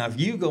 So now if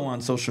you go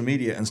on social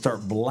media and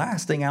start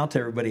blasting out to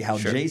everybody how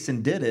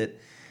Jason did it,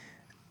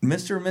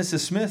 Mr. and Mrs.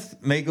 Smith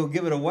may go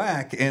give it a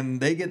whack,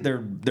 and they get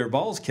their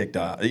balls kicked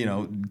out,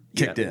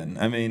 kicked in.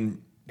 I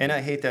mean, and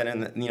I hate that.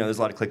 And there's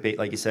a lot of clickbait,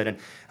 like you said. And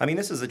I mean,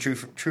 this is the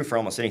true for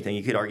almost anything.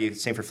 You could argue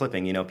same for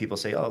flipping. People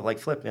say, oh, like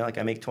flip, like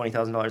I make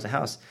 $20,000 a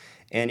house,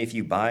 and if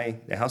you buy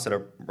the house at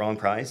a wrong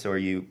price, or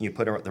you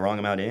put the wrong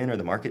amount in, or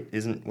the market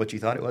isn't what you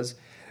thought it was,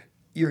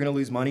 you're going to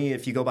lose money.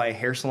 If you go buy a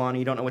hair salon and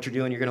you don't know what you're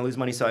doing, you're going to lose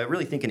money. So I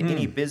really think in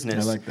any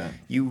business, I like that.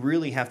 You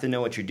really have to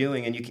know what you're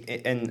doing.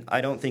 And I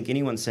don't think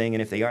anyone's saying,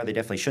 and if they are, they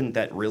definitely shouldn't,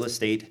 that real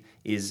estate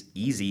is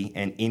easy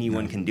and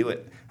anyone can do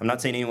it. I'm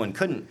not saying anyone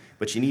couldn't,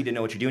 but you need to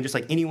know what you're doing. Just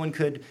like anyone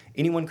could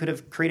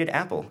have created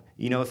Apple,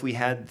 if we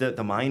had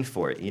the mind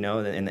for it,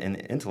 and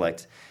the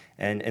intellect.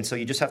 And so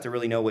you just have to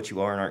really know what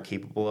you are and aren't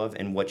capable of,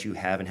 and what you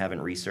have and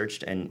haven't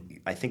researched. And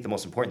I think the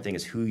most important thing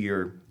is who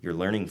you're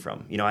learning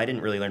from. I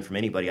didn't really learn from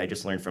anybody. I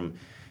just learned from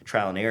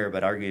trial and error.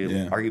 But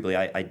arguably,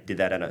 I did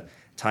that at a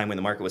time when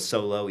the market was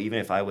so low. Even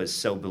if I was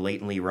so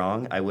blatantly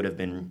wrong, I would have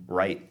been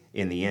right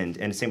in the end.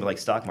 And same with like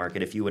stock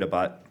market. If you would have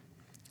bought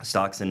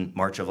stocks in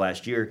March of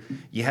last year,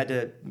 you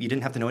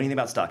didn't have to know anything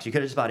about stocks. You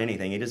could have just bought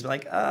anything. You just be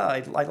like, oh,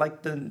 I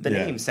like the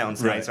name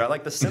sounds nice, or I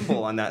like the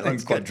symbol on that.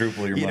 Like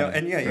quadruple your money.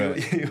 And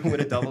you would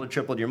have doubled or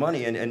tripled your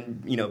money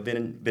and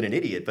been an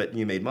idiot, but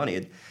you made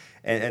money.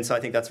 And so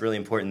I think that's really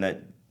important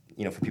that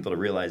for people to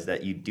realize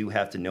that you do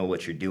have to know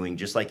what you're doing.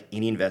 Just like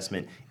any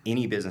investment,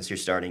 any business you're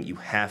starting, you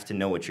have to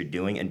know what you're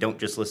doing, and don't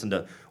just listen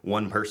to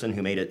one person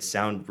who made it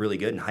sound really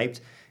good and hyped.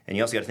 And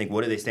you also got to think,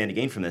 what do they stand to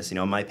gain from this?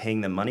 Am I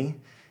paying them money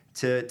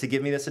to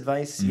give me this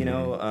advice?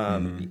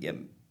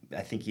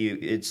 I think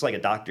it's like a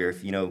doctor.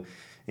 If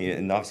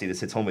and obviously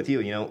this hits home with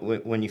you.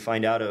 When you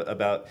find out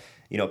about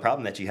a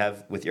problem that you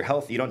have with your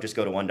health, you don't just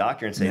go to one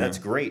doctor and say, that's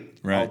great,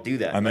 I'll do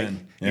that.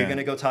 You're going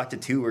to go talk to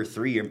 2 or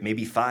 3 or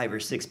maybe 5 or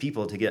 6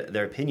 people to get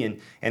their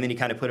opinion, and then you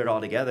kind of put it all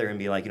together and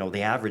be like,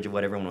 the average of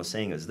what everyone was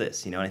saying is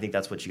this. And I think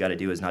that's what you got to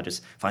do, is not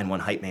just find one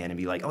hype man and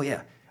be like, oh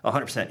yeah,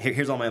 100%.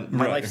 Here's all my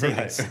life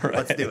savings.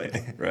 Let's do it.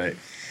 Right.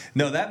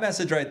 No, that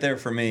message right there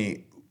for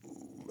me,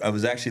 I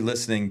was actually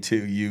listening to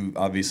you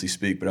obviously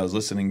speak, but I was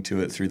listening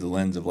to it through the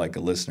lens of like a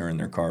listener in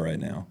their car right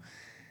now.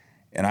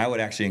 And I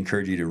would actually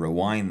encourage you to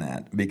rewind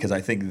that, because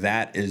I think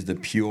that is the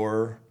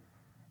pure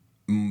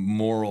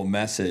moral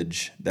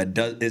message that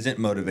isn't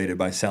motivated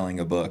by selling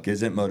a book,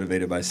 isn't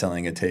motivated by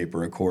selling a tape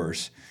or a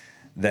course,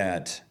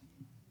 that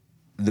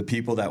the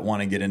people that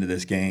want to get into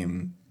this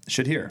game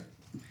should hear.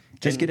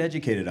 Just get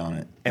educated on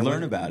it and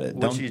learn about it.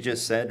 What you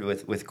just said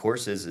with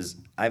courses is,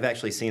 I've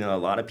actually seen a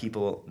lot of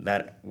people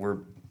that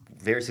were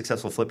very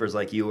successful flippers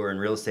like you or in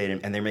real estate,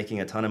 and they're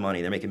making a ton of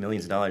money. They're making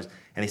millions of dollars,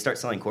 and they start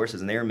selling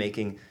courses, and they're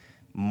making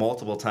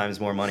multiple times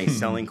more money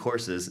selling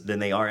courses than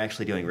they are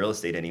actually doing real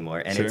estate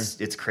anymore. And Sure.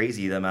 it's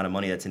crazy the amount of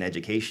money that's in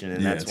education,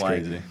 and that's it's why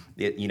crazy.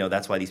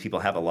 that's why these people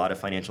have a lot of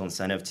financial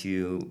incentive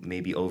to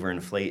maybe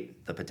overinflate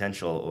the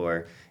potential,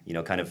 or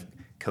kind of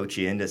coach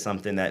you into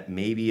something that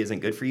maybe isn't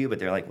good for you, but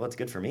they're like, well, it's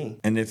good for me.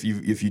 And if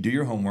you do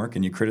your homework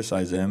and you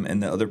criticize them,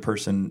 and the other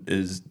person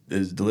is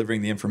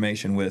delivering the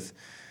information with,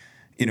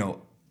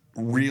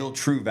 real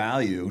true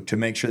value to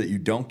make sure that you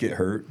don't get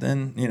hurt,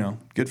 then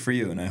good for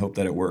you, and I hope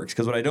that it works.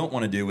 Because what I don't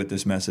want to do with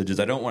this message is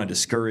I don't want to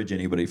discourage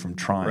anybody from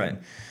trying.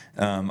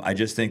 Right. I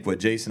just think what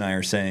Jason and I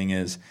are saying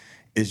is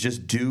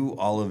just do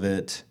all of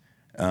it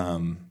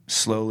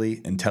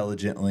slowly,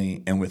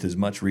 intelligently, and with as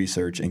much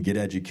research, and get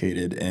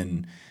educated,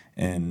 and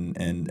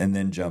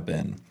then jump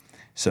in.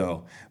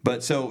 So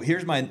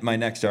here's my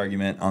next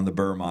argument on the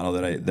Burr model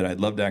that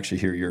I'd love to actually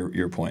hear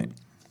your point.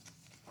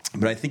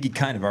 But I think he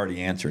kind of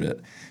already answered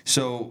it.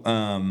 So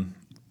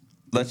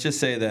let's just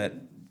say that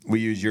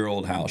we use your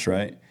old house,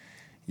 right?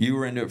 You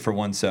were into it for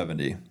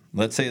 $170.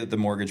 Let's say that the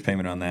mortgage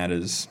payment on that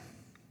is,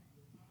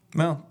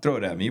 well, throw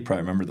it at me. You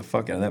probably remember the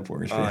fuck out of that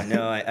mortgage payment.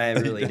 No, I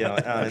really don't.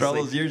 Honestly. After all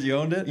those years you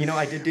owned it?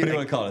 I did do What do you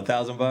want to call it,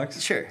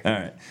 $1,000? Sure. All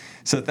right.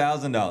 So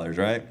 $1,000,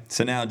 right?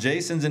 So now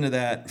Jason's into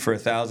that for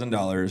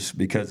 $1,000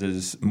 because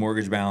his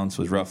mortgage balance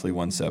was roughly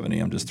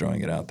 $170. I'm just throwing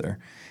it out there.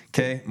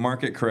 Okay,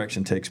 market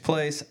correction takes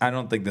place. I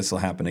don't think this will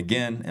happen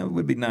again. It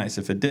would be nice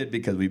if it did,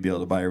 because we'd be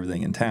able to buy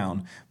everything in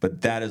town.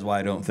 But that is why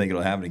I don't think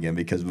it'll happen again,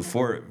 because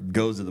before it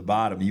goes to the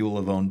bottom, you will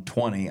have owned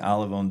 20,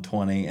 I'll have owned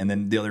 20, and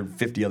then the other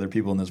 50 other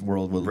people in this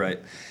world will. Right.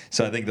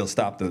 So I think they'll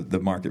stop the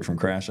market from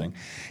crashing.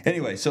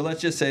 Anyway, so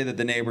let's just say that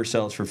the neighbor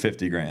sells for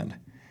 $50,000.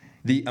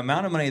 The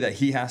amount of money that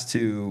he has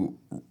to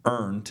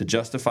earn to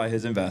justify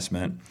his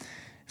investment,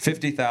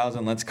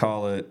 $50,000, let's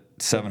call it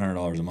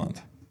 $700 a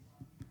month.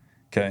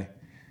 Okay?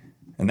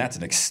 And that's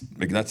a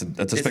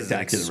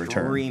spectacular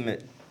return.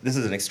 This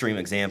is an extreme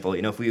example.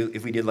 If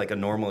we did like a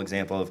normal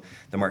example of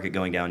the market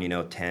going down,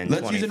 10,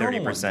 Let's 20, use a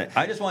 30%.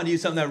 I just wanted to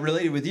use something that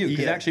related with you,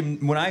 because actually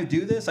when I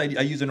do this, I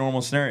use a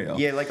normal scenario.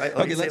 Yeah, let's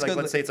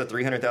say it's a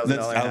 $300,000 house.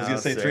 I was going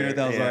to say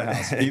 $300,000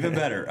 house. Even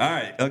better. All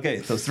right.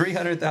 Okay. So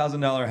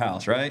 $300,000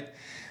 house, right?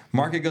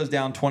 Market goes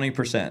down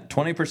 20%.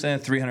 20%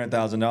 of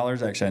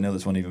 $300,000. Actually, I know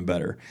this one even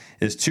better.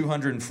 Is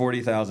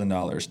 $240,000.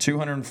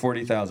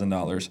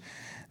 $240,000.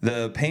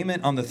 The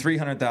payment on the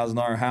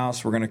 $300,000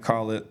 house, we're going to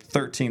call it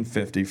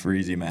 $1,350 for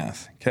easy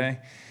math. Okay.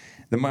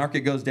 The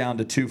market goes down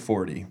to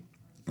 $240.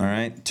 All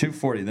right,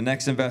 $240. The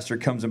next investor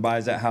comes and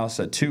buys that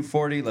house at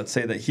 $240. Let's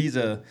say that he's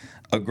a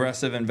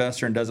aggressive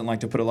investor and doesn't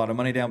like to put a lot of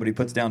money down, but he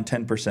puts down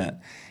 10%.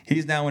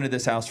 He's now into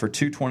this house for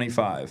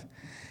 $225.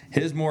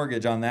 His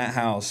mortgage on that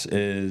house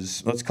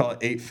is, let's call it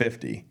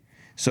 $850.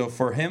 So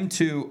for him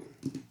to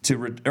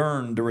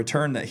earn the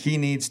return that he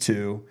needs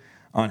to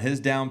on his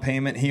down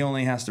payment, he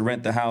only has to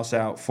rent the house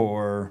out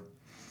for,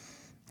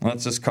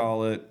 let's just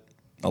call it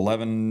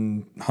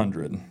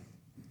 $1,100.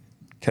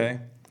 Okay?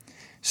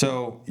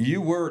 So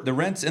the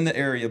rents in the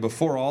area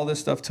before all this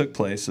stuff took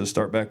place, so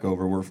start back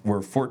over, were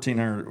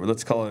 $1,400,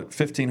 let's call it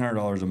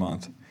 $1,500 a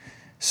month.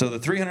 So the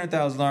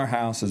 $300,000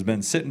 house has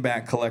been sitting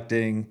back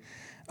collecting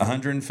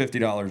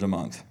 $150 a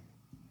month.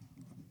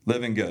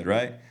 Living good,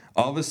 right?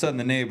 All of a sudden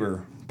the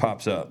neighbor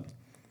pops up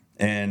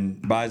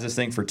and buys this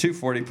thing for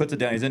 $240, puts it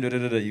down, he's into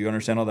it, you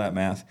understand all that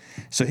math.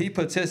 So he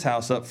puts his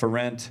house up for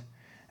rent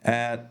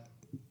at,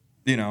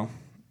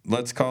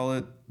 let's call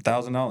it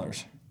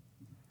 $1,000.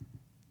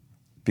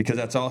 Because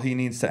that's all he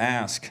needs to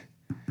ask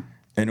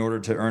in order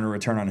to earn a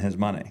return on his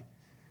money.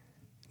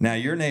 Now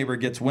your neighbor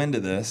gets wind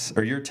of this,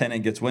 or your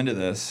tenant gets wind of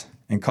this,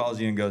 and calls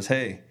you and goes,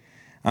 hey,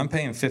 I'm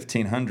paying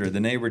 $1,500. The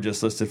neighbor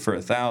just listed for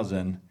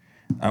 $1,000.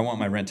 I want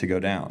my rent to go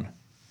down.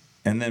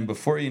 And then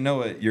before you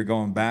know it, you're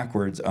going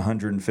backwards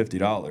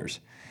 $150.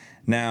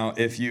 Now,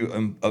 if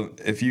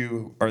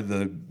you are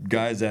the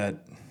guys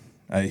that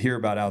I hear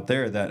about out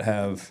there that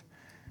have,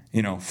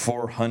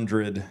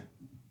 400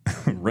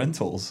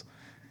 rentals,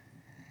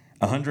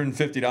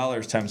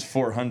 $150 times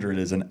 400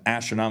 is an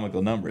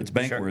astronomical number. It's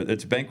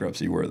It's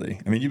bankruptcy worthy.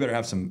 I mean, you better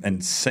have some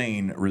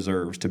insane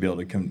reserves to be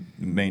able to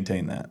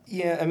maintain that.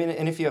 Yeah, I mean,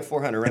 and if you have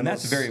 400 rentals, and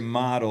that's a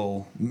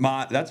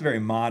very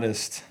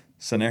modest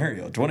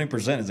scenario.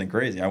 20% isn't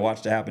crazy. I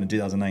watched it happen in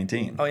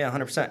 2019. Oh yeah,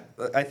 100%.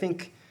 I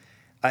think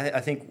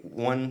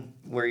one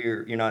where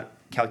you're not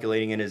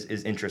calculating it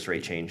is interest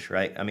rate change,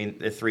 right? I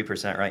mean, at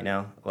 3% right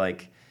now,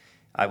 like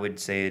I would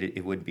say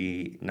it would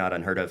be not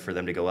unheard of for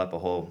them to go up a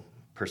whole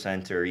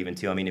percent or even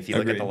 2%. I mean, if you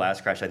look at the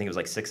last crash, I think it was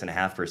like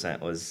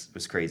 6.5%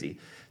 was crazy.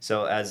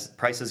 So as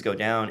prices go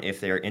down,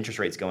 if their interest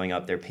rate's going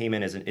up, their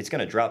payment it's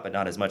going to drop, but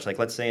not as much. Like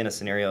let's say in a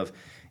scenario of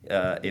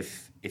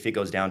if it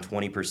goes down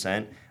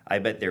 20%, I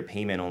bet their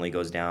payment only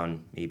goes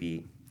down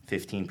maybe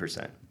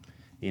 15%.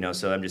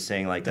 So I'm just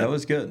saying like that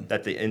was good. I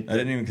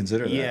didn't even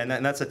consider that. Yeah,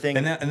 and that's the thing.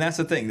 And that's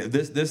the thing.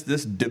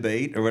 This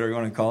debate or whatever you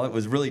want to call it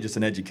was really just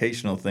an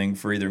educational thing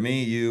for either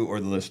me, you, or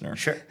the listener.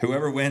 Sure.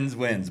 Whoever wins.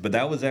 But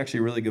that was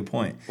actually a really good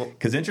point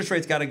because interest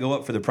rates got to go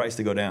up for the price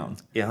to go down.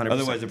 Yeah, 100%.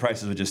 Otherwise, the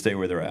prices would just stay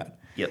where they're at.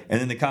 Yep.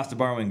 And then the cost of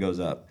borrowing goes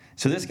up.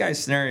 So this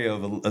guy's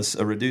scenario of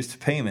a reduced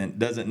payment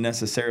doesn't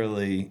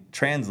necessarily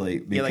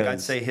translate. Because, like I'd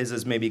say his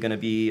is maybe going to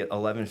be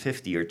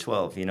 $1,150 or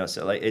 $1,200.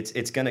 So like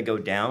it's going to go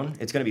down.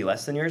 It's going to be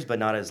less than yours, but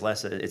not as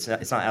less. It's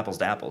not apples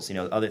to apples.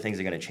 Other things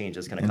are going to change.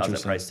 That's going to cause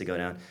that price to go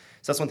down.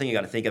 So that's one thing you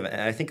got to think of.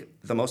 And I think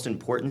the most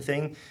important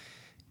thing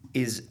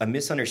is a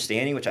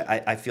misunderstanding, which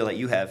I feel that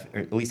you have,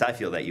 or at least I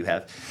feel that you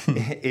have,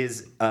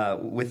 is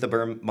with the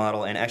BRRRR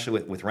model and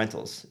actually with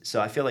rentals.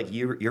 So I feel like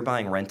you're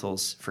buying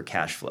rentals for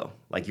cash flow.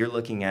 Like you're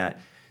looking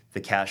at the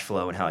cash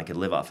flow and how I could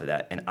live off of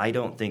that. And I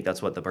don't think that's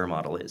what the BRRRR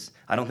model is.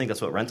 I don't think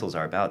that's what rentals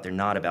are about. They're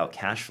not about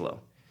cash flow.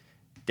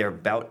 They're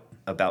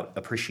about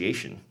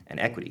appreciation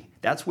and equity.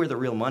 That's where the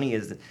real money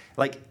is.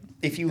 Like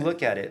if you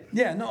look at it.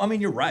 Yeah, no, I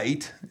mean you're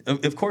right.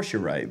 Of course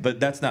you're right,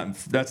 but that's not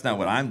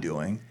what I'm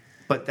doing.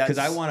 But that's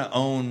because I want to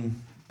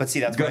own. But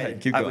see, that's go why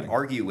ahead, keep I going. would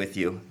argue with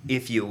you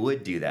if you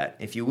would do that.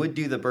 If you would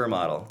do the BRRRR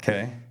model,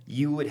 okay,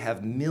 you would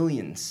have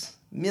millions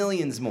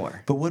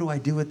more. But what do I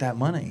do with that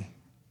money?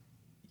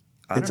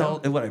 It's all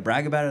what I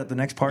brag about it at the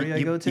next party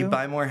I go to. You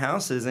buy more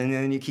houses and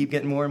then you keep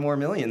getting more and more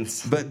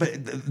millions. But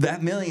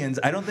that millions,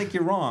 I don't think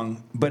you're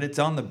wrong. But it's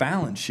on the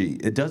balance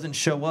sheet. It doesn't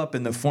show up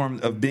in the form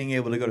of being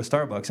able to go to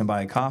Starbucks and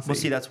buy a coffee. Well,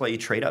 see, that's why you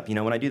trade up.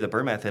 When I do the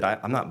BRRRR method,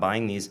 I'm not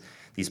buying these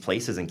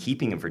places and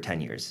keeping them for 10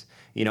 years.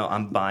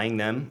 I'm buying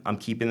them. I'm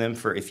keeping them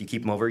for, if you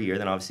keep them over a year,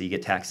 then obviously you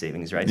get tax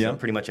savings, right? Yeah. So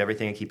pretty much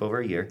everything I keep over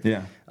a year.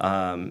 Yeah.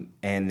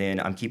 And then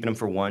I'm keeping them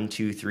for 1,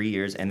 2, 3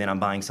 years, and then I'm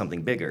buying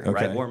something bigger,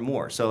 right? Or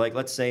more. So like,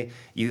 let's say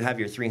you have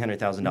your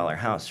 $300,000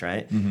 house,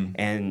 right?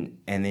 Mm-hmm.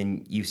 And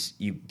then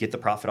you get the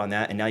profit on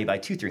that, and now you buy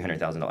 2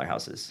 $300,000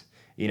 houses.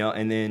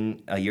 And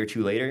then a year or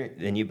two later,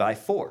 then you buy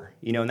 4.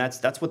 And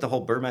that's what the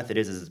whole BRRRR method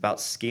is it's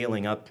about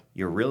scaling up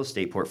your real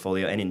estate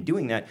portfolio. And in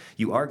doing that,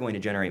 you are going to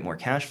generate more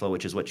cash flow,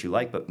 which is what you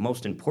like. But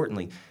most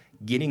importantly,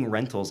 getting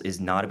rentals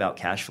is not about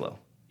cash flow.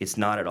 It's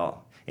not at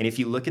all. And if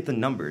you look at the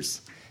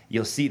numbers,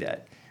 you'll see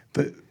that.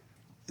 But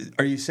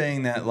are you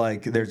saying that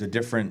like there's a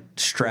different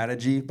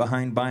strategy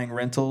behind buying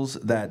rentals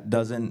that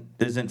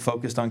isn't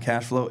focused on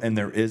cash flow, and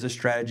there is a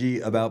strategy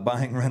about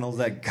buying rentals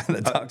that kind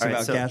of talks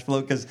about cash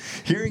flow? Because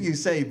hearing you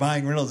say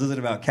buying rentals isn't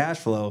about cash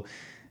flow,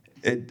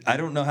 I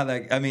don't know how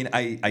that. I mean,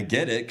 I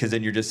get it because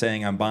then you're just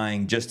saying I'm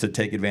buying just to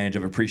take advantage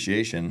of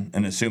appreciation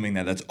and assuming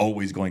that that's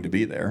always going to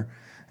be there.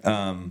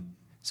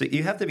 So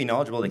you have to be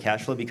knowledgeable of the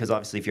cash flow because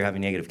obviously if you're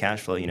having negative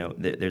cash flow,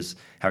 there's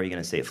how are you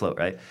going to stay afloat,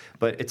 right?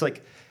 But it's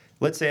like.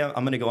 Let's say I'm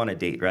going to go on a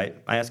date, right?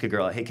 I ask a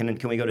girl, hey, can we go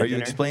to dinner? Are you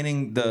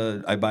explaining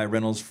I buy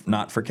rentals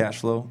not for cash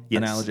flow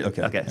analogy?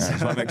 Okay. Okay. Right. I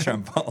just want to make sure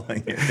I'm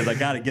following here because I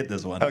got to get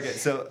this one. Okay,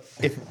 so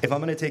if I'm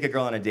going to take a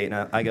girl on a date,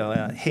 and I go,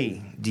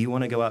 hey, do you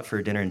want to go out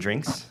for dinner and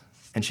drinks?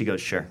 And she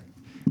goes, sure,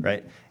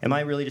 right? Am I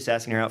really just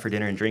asking her out for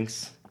dinner and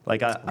drinks?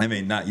 Like I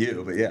mean, not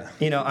you, but yeah.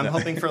 I'm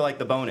hoping for like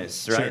the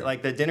bonus, right? Sure.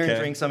 Like the dinner and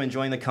drinks, I'm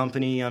enjoying the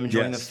company, I'm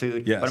enjoying the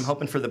food, but I'm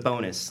hoping for the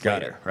bonus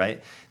later,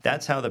 right?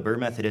 That's how the BRRRR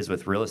method is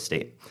with real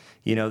estate.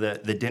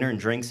 The dinner and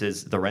drinks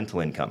is the rental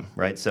income,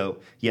 right? So,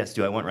 yes,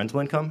 do I want rental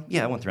income?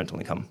 Yeah, I want the rental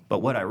income. But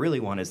what I really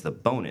want is the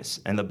bonus.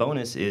 And the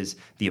bonus is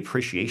the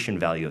appreciation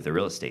value of the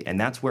real estate. And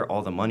that's where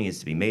all the money is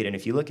to be made. And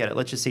if you look at it,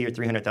 let's just say your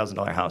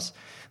 $300,000 house,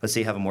 let's say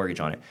you have a mortgage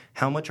on it.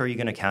 How much are you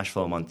going to cash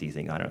flow a month, do you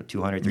think? I don't know,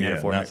 200,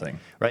 300, 400? Nothing.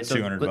 Right? So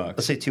 $200.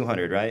 Let's say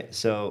 200, right?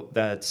 So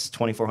that's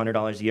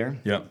 $2,400 a year.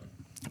 Yep.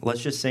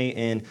 Let's just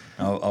say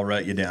I'll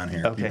write you down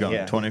here. Okay, Keep going.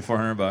 yeah.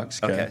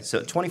 $2,400. Okay,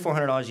 so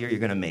 $2,400 a year you're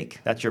going to make.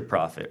 That's your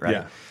profit, right?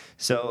 Yeah.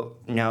 So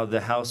now the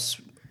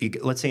house,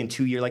 let's say in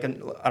 2 years,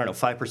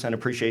 5%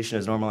 appreciation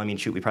is normal. I mean,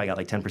 shoot, we probably got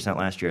like 10%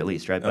 last year at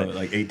least, right? But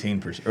like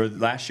 18%. Or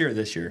last year or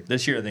this year?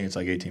 This year I think it's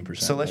like 18%.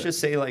 So let's just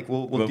say like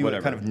we'll do whatever.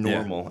 it kind of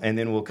normal, and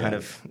then we'll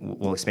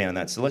we'll expand on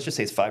that. So let's just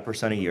say it's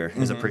 5% a year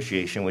is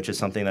appreciation, which is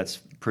something that's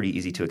pretty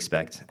easy to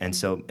expect. And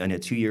so in a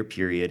 2-year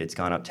period, it's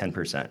gone up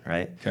 10%,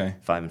 right? Okay.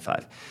 5 and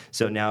 5.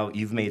 So now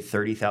you've made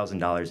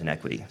 $30,000 in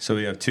equity. So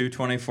we have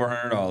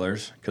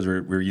 $2,400 because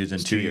we're using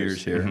 2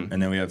 years here,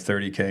 and then we have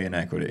 $30K in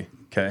equity.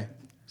 Okay.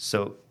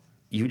 So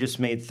you just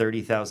made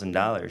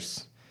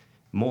 $30,000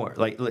 more.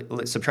 Like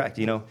subtract,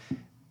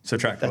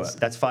 Subtract what?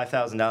 That's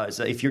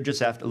 $5,000. If you're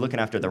just looking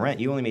after the rent,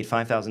 you only made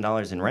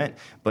 $5,000 in rent,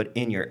 but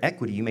in your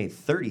equity, you made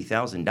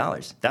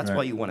 $30,000. That's right.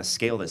 why you want to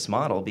scale this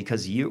model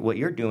because what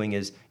you're doing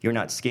is you're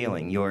not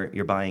scaling.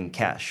 You're buying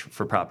cash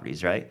for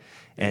properties, right?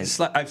 And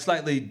I've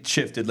slightly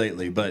shifted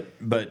lately, but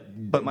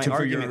my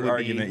argument would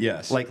be,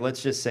 yes. Like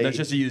let's just say, let's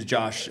just use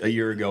Josh a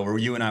year ago, where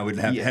you and I would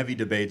have heavy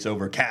debates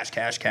over cash,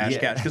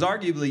 because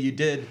arguably you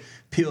did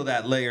peel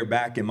that layer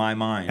back in my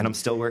mind. And I'm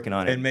still working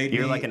on it.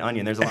 You're like an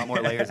onion. There's a lot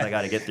more layers I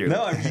got to get through.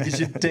 No, you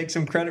should take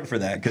some credit for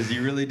that because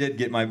you really did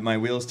get my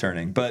wheels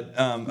turning. But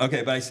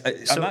okay,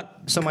 but I'm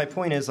not. So my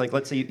point is, like,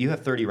 let's say you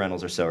have 30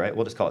 rentals or so, right?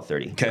 We'll just call it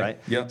 30, okay. Right?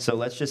 Yeah. So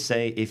let's just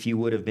say if you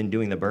would have been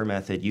doing the BRRRR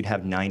method, you'd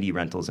have 90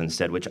 rentals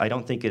instead, which I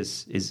don't think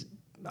is.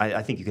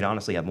 I think you could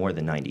honestly have more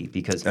than 90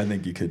 because I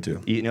think you could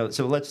too.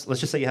 So let's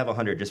just say you have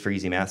 100 just for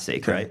easy math's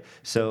sake, okay. Right?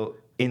 So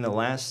in the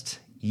last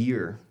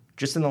year,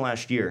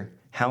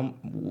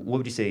 what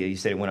would you say? You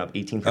said it went up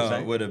 18%? Oh,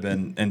 it would have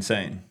been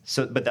insane.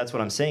 So, but that's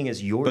what I'm saying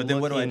is But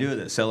then what do I do with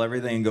it? Sell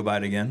everything and go buy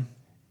it again?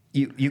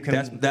 You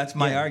can. That's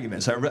my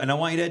argument. So and I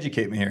want you to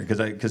educate me here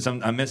because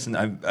I'm missing.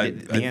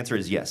 The answer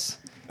is yes.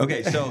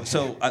 Okay,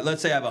 so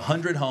let's say I have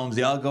 100 homes.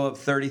 They all go up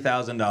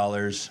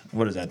 $30,000.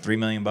 What is that? $3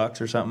 million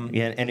or something?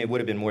 Yeah, and it would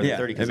have been more than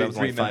 30 because that was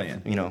only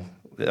 5 million.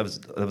 That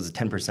was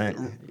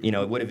 10%.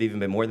 It would have even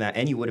been more than that.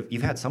 And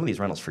you've had some of these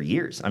rentals for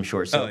years, I'm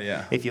sure. So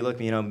if you look,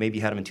 maybe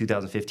you had them in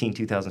 2015,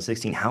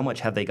 2016. How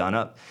much have they gone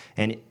up?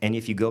 And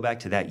if you go back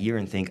to that year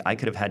and think I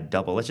could have had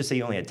double. Let's just say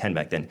you only had 10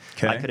 back then.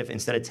 Okay. I could have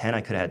instead of 10,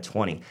 I could have had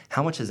 20.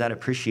 How much has that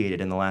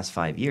appreciated in the last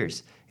 5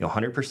 years?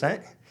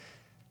 100%.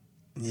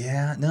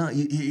 Yeah, no.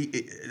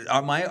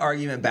 My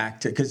argument back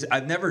to because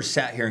I've never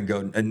sat here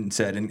and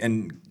said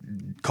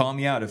and call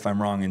me out if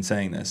I'm wrong in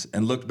saying this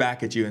and looked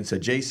back at you and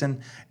said,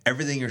 Jason,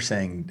 everything you're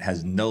saying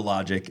has no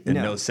logic and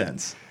no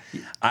sense.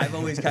 I've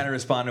always kind of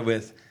responded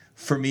with,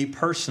 for me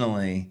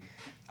personally,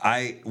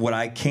 what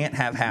I can't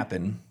have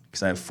happen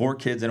because I have 4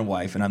 kids and a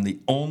wife and I'm the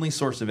only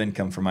source of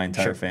income for my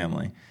entire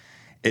family.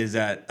 Is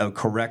that a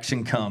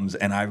correction comes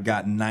and I've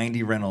got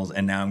 90 rentals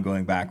and now I'm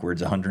going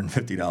backwards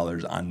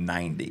 $150 on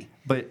 90.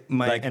 But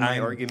my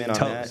argument on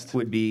toast. that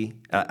would be,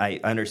 I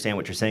understand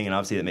what you're saying, and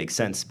obviously that makes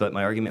sense. But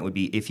my argument would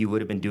be, if you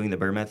would have been doing the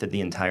BRRRR method the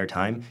entire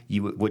time,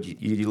 you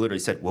literally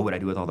said, "What would I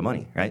do with all the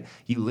money?" Right?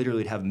 You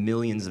literally would have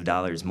millions of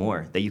dollars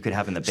more that you could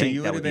have in the bank. So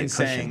you that would would have been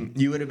be a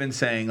cushion.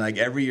 saying, like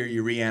every year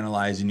you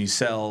reanalyze and you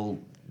sell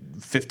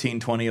 15,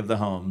 20 of the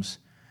homes,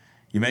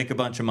 you make a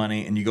bunch of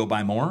money, and you go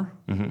buy more.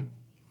 Mm-hmm.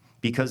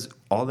 Because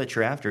all that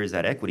you're after is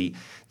that equity.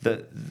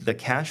 The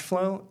cash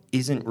flow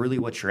isn't really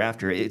what you're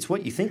after. It's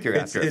what you think you're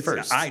after at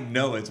first. I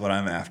know it's what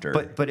I'm after.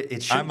 But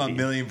it should I'm a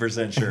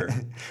 $1,000,000% sure.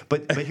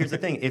 But here's the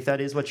thing. If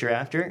that is what you're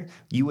after,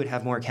 you would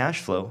have more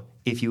cash flow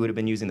if you would have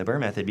been using the BRRRR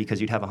method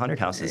because you'd have 100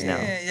 houses now.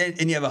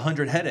 And you have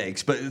 100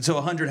 headaches. But so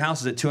 100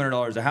 houses at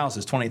 $200 a house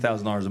is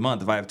 $20,000 a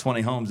month. If I have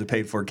 20 homes that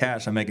paid for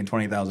cash, I'm making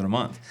 $20,000 a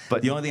month.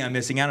 But the only thing I'm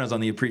missing out is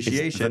on the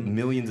appreciation. It's the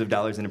millions of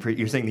dollars in appreciation.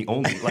 You're saying the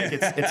only. Like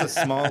it's a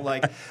small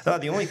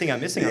the only thing I'm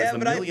missing out is the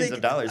millions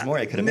of dollars more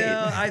I could have made.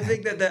 No, I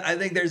think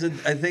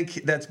I think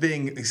that's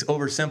being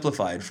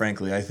oversimplified,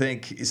 frankly. I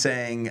think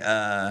saying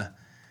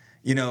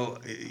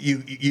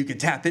you could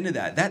tap into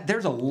that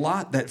there's a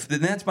lot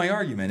that's my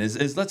argument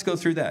is let's go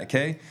through that.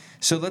 Okay,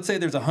 so let's say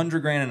there's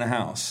 $100,000 in a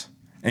house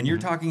and you're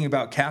talking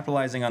about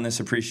capitalizing on this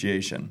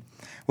appreciation.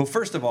 Well,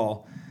 first of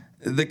all,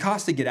 the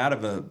cost to get out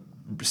of a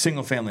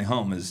single family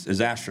home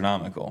is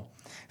astronomical.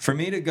 For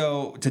me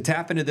to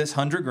tap into this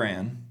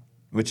 $100,000,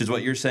 which is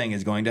what you're saying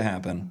is going to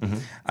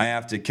happen, I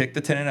have to kick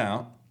the tenant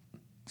out.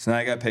 So now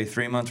I got to pay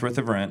 3 months worth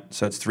of rent,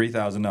 so that's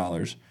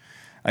 $3,000.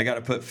 I got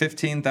to put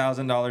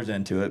 $15,000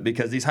 into it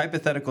because these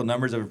hypothetical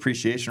numbers of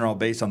appreciation are all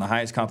based on the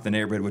highest comp in the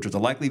neighborhood, which was a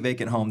likely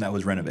vacant home that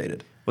was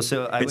renovated. Well,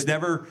 so it's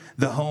never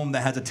the home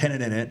that has a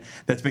tenant in it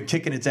that's been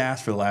kicking its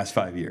ass for the last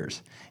 5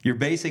 years. You're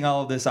basing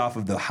all of this off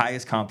of the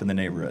highest comp in the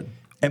neighborhood.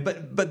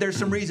 But there's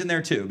some reason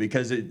there too,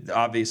 because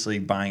obviously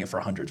buying it for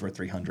 100 is worth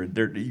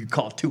 300. You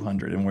call it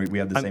 200, and we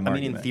have the same argument.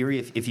 I mean, in theory,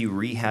 if you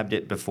rehabbed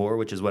it before,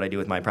 which is what I do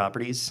with my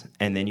properties,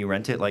 and then you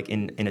rent it, like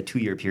in a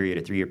 2-year period,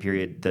 a 3-year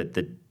period,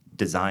 the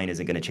design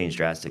isn't going to change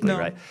drastically,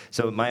 right?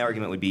 So my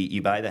argument would be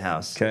you buy the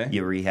house,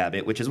 you rehab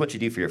it, which is what you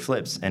do for your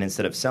flips, and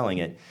instead of selling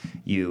it,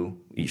 you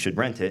should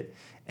rent it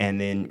and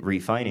then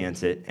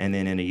refinance it, and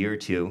then in a year or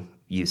two,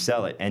 you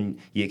sell it, and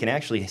you can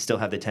actually still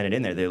have the tenant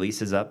in there. Their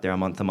lease is up; they're a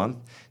month to month.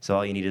 So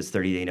all you need is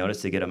 30-day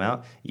notice to get them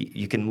out.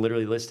 You can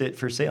literally list it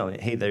for sale.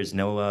 Hey, there's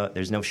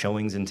no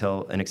showings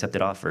until an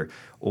accepted offer,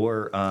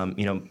 or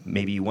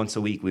maybe once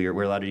a week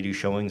we're allowed to do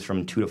showings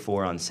from 2 to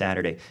 4 on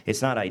Saturday.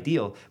 It's not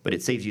ideal, but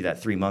it saves you that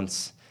 3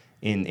 months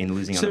in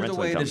losing on the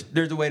rental income.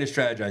 There's a way to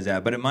strategize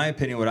that, but in my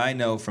opinion, what I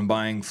know from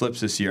buying flips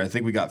this year, I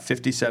think we got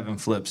 57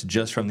 flips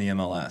just from the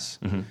MLS.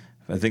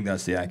 I think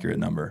that's the accurate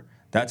number.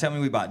 That's how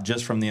many we bought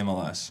just from the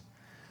MLS.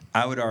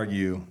 I would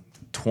argue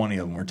 20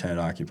 of them were tenant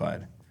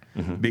occupied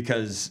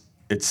because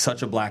it's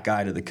such a black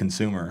eye to the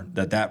consumer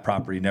that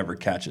property never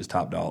catches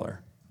top dollar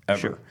ever.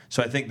 Sure.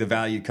 So I think the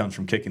value comes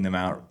from kicking them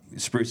out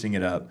sprucing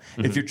it up.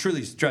 If you're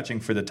truly stretching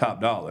for the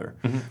top dollar,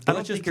 but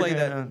let's just play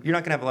that. You're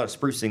not gonna have a lot of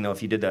sprucing though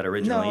if you did that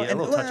originally. No, a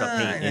little touch up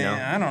paint.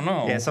 I don't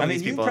know. Yeah, some of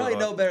these you people probably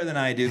know better than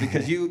I do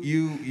because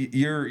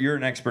you're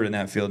an expert in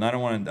that field, and I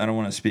don't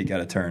want to speak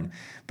out of turn.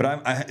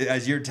 But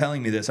as you're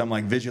telling me this, I'm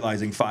like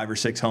visualizing 5 or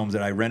 6 homes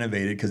that I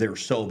renovated because they were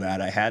so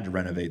bad I had to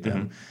renovate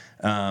them.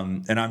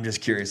 And I'm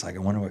just curious, like I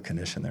wonder what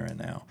condition they're in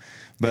now.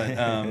 But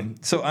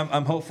so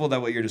I'm hopeful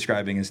that what you're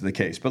describing is the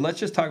case. But let's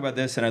just talk about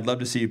this, and I'd love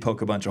to see you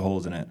poke a bunch of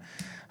holes in it.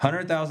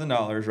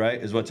 $100,000,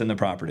 right, is what's in the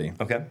property.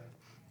 Okay.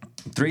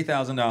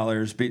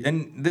 $3,000,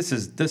 and this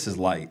is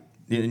light,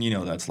 and you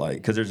know that's light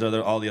because there's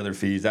all the other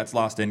fees. That's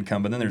lost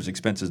income, but then there's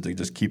expenses to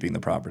just keeping the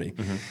property.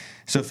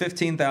 So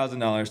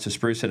 $15,000 to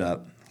spruce it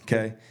up.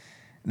 Okay.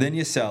 Then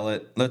you sell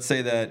it. Let's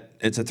say that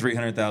it's a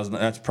 $300,000.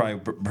 That's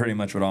probably pretty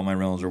much what all my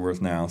rentals are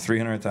worth now.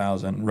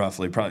 $300,000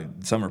 roughly. Probably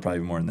some are probably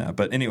more than that.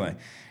 But anyway,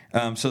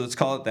 so let's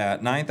call it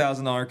that.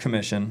 $9,000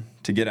 commission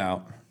to get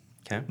out.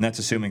 Okay. And that's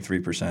assuming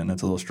 3%.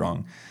 That's a little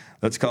strong.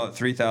 Let's call it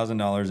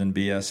 $3,000 in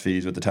BS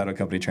fees with the title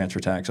company, transfer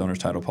tax, owner's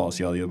title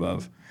policy, all the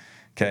above.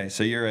 Okay,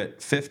 so you're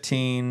at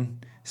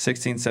 15,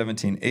 16,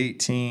 17,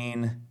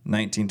 18,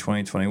 19,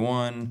 20,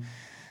 21,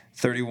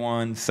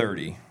 31,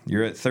 30.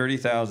 You're at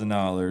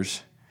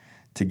 $30,000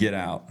 to get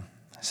out.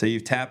 So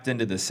you've tapped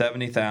into the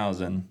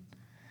 $70,000,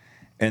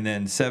 and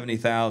then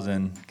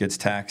 $70,000 gets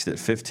taxed at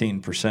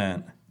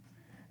 15%,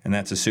 and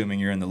that's assuming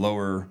you're in the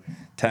lower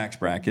tax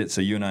bracket. So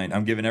you and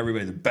I'm giving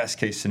everybody the best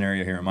case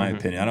scenario here, in my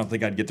opinion. I don't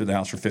think I'd get through the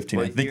house for 15.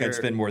 Well, I think I'd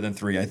spend more than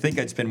 3. I think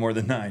I'd spend more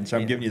than 9. So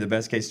I'm giving you the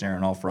best case scenario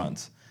on all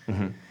fronts.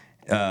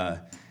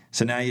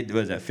 So now you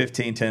was that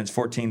 15 10s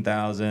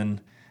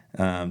 14,000.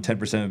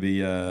 10% would be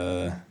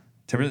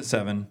 10%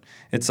 7.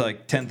 It's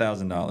like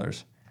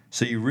 $10,000.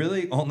 So you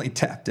really only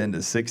tapped into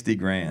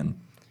 $60,000,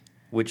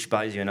 which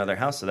buys you another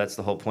house. So that's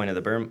the whole point of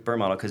the Burr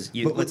model. Because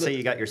let's say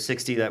you got your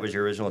 60, that was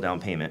your original down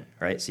payment,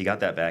 right? So you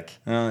got that back.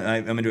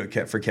 I'm gonna do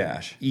it for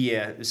cash.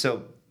 Yeah.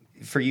 So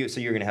for you, so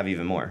you're going to have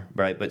even more,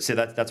 right? But so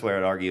that's where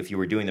I'd argue if you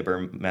were doing the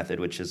Burr method,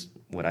 which is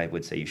what I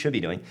would say you should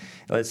be doing.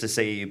 Let's just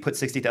say you put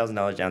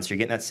 $60,000 down, so you're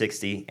getting that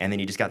 60, and then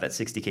you just got that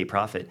 $60K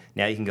profit.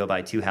 Now you can go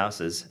buy 2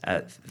 houses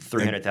at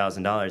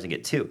 $300,000 and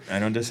get 2. I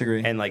don't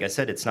disagree. And like I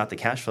said, it's not the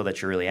cash flow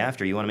that you're really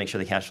after. You want to make sure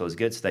the cash flow is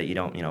good so that you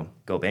don't,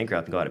 go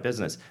bankrupt and go out of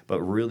business.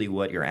 But really,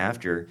 what you're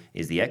after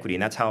is the equity,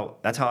 and that's how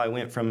I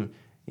went from,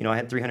 I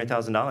had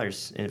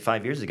 $300,000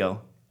 5 years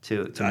ago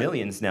to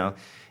millions now,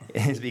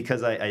 is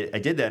because I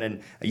did that.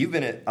 And you've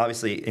been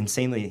obviously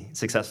insanely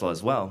successful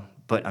as well.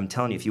 But I'm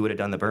telling you, if you would have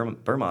done the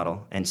Burr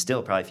model, and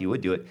still probably if you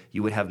would do it,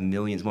 you would have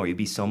millions more. You'd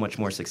be so much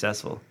more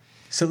successful.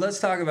 So let's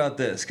talk about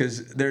this,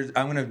 because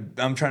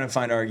I'm trying to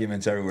find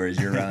arguments everywhere as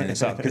you're rounding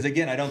this off. Because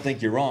again, I don't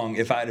think you're wrong.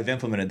 If I'd have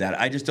implemented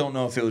that, I just don't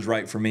know if it was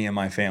right for me and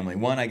my family.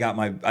 One,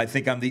 I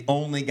think I'm the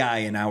only guy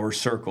in our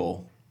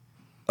circle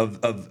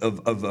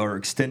of our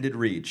extended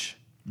reach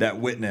that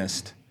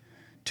witnessed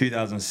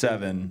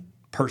 2007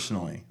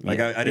 personally. Like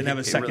I didn't have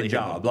a second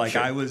job. Like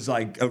sure. I was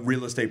like a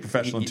real estate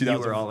professional in 2000.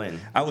 You were all in.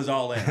 I was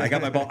all in. I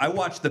got my ball. I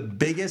watched the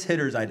biggest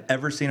hitters I'd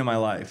ever seen in my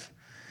life.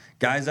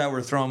 Guys that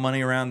were throwing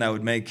money around that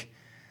would make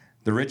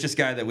the richest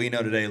guy that we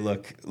know today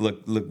look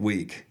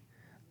weak.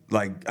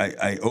 Like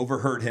I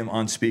overheard him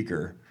on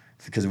speaker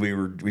because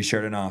we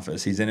shared an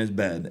office. He's in his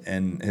bed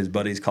and his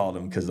buddies called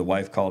him because the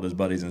wife called his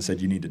buddies and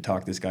said, "You need to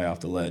talk this guy off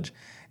the ledge."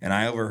 And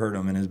I overheard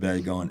him in his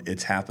bed going,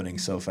 "It's happening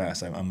so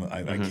fast.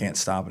 I can't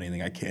stop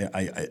anything. I can't.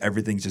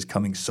 Everything's just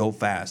coming so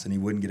fast." And he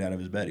wouldn't get out of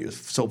his bed. He was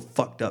so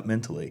fucked up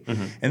mentally.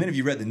 And then if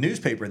you read the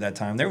newspaper at that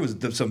time, there was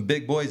some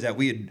big boys that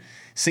we had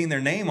seen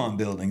their name on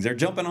buildings. They're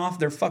jumping off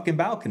their fucking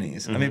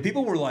balconies. I mean,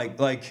 people were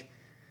like.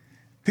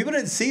 People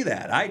didn't see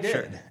that. I did.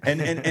 Sure.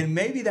 And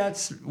maybe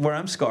that's where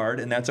I'm scarred,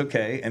 and that's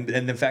okay. And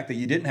the fact that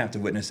you didn't have to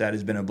witness that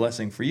has been a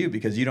blessing for you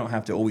because you don't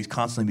have to always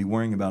constantly be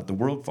worrying about the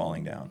world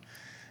falling down.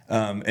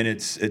 And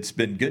it's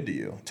been good to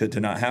you to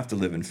not have to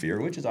live in fear,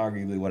 which is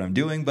arguably what I'm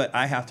doing. But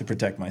I have to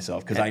protect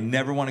myself because I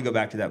never want to go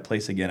back to that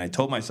place again. I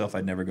told myself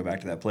I'd never go back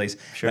to that place.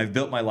 Sure. And I've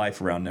built my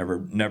life around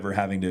never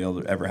having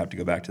to ever have to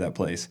go back to that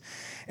place.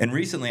 And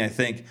recently, I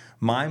think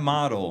my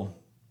model,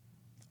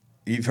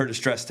 you've heard of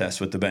stress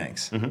tests with the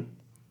banks. Mm-hmm.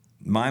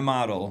 My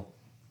model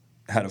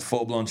had a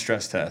full-blown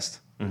stress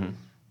test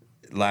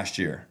last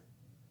year,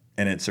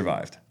 and it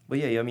survived. Well,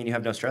 yeah, I mean, you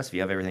have no stress if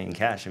you have everything in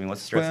cash. I mean, what's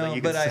the stress that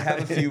you can but I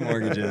have a few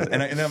mortgages,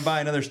 and I'm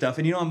buying other stuff.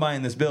 And I'm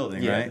buying this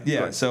building, right?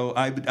 Yeah. So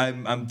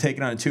I'm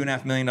taking on a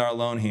 $2.5 million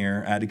loan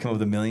here. I had to come up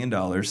with $1 million,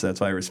 so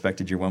that's why I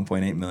respected your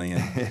 $1.8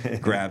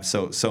 million grab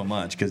so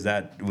much, because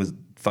that was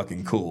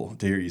fucking cool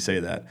to hear you say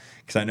that,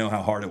 because I know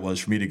how hard it was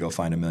for me to go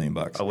find $1 million.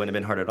 Oh, it wouldn't have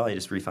been hard at all. You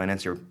just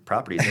refinance your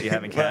proproperties that you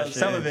have in cash. Well,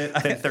 some of it.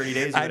 In 30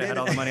 days, you would have had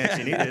all the money that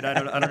you needed. I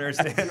don't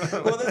understand.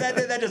 Well,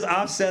 that just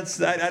offsets.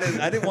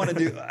 I didn't want to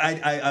do.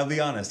 I'll be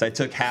honest. I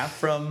took half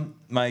from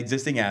my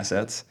existing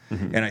assets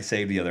and I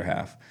saved the other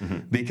half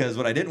because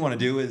what I didn't want to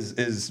do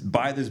is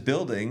buy this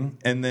building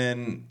and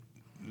then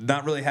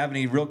not really have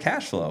any real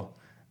cash flow,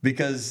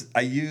 because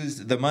I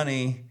used the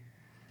money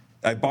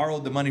I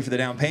borrowed the money for the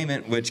down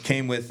payment, which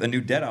came with a new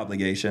debt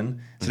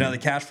obligation. So now the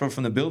cash flow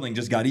from the building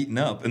just got eaten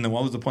up. And then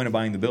what was the point of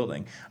buying the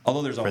building?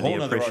 Although there's a For whole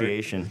the other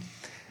appreciation.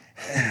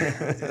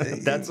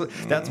 That's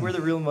where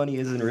the real money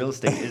is in real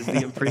estate, is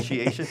the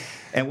appreciation.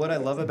 And what I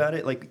love about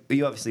it, like,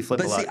 you obviously flip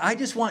But a lot. see, I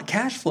just want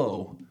cash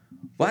flow.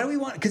 Why do we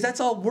want? Because that's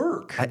all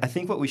work. I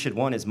think what we should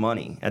want is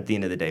money at the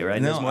end of the day, right?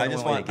 No, There's more I than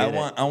just one way to want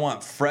get it. I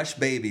want fresh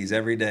babies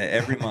every day,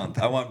 every month.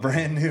 I want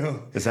brand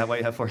new. Is that why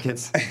you have 4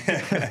 kids?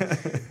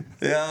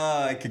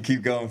 Yeah, I could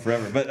keep going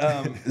forever. But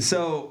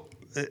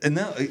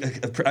no,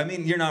 I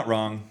mean, you're not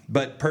wrong.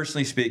 But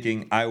personally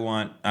speaking, I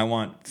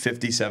want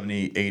 50,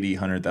 70, 80,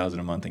 100,000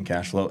 a month in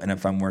cash flow. And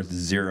if I'm worth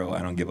 0,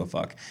 I don't give a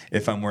fuck.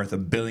 If I'm worth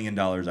 $1 billion,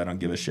 I don't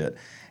give a shit.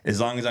 As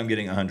long as I'm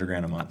getting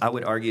 $100,000 a month. I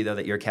would argue, though,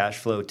 that your cash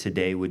flow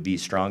today would be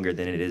stronger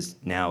than it is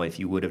now if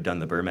you would have done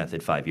the Burr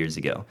method 5 years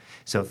ago.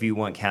 So if you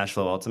want cash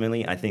flow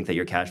ultimately, I think that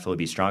your cash flow would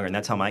be stronger. And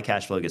that's how my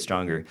cash flow gets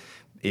stronger,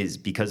 is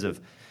because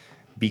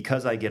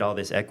I get all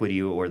this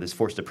equity or this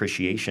forced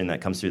appreciation that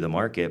comes through the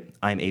market.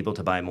 I'm able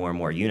to buy more and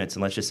more units.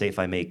 And let's just say if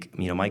I make,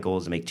 my goal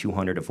is to make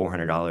 $200 to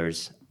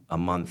 $400 a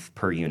month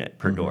per unit,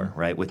 per door,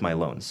 right, with my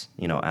loans,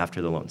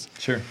 after the loans.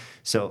 Sure.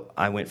 So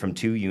I went from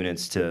 2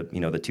 units to,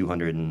 the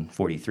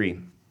 243.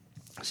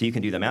 So you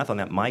can do the math on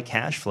that. My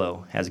cash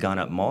flow has gone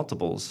up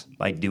multiples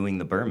by doing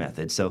the Burr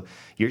method. So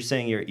you're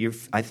saying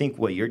I think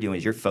what you're doing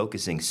is you're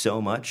focusing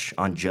so much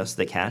on just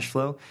the cash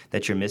flow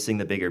that you're missing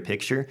the bigger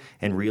picture,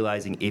 and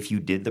realizing if you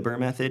did the Burr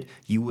method,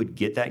 you would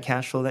get that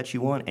cash flow that you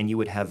want, and you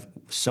would have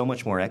so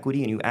much more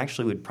equity, and you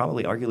actually would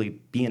probably arguably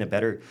be in a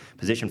better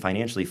position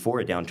financially for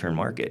a downturn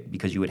market,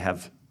 because you would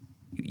have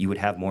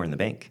more in the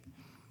bank.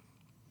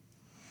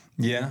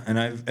 Yeah, and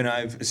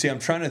I'm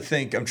trying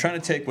to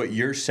take what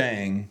you're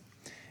saying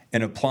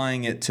and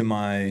applying it to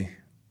my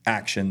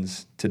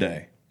actions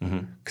today.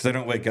 Because I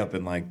don't wake up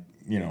and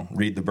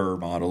read the Burr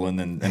model and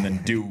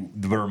then do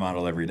the Burr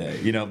model every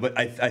day. But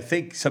I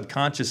think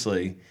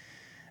subconsciously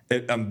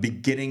I'm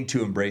beginning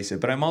to embrace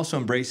it. But I'm also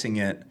embracing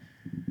it,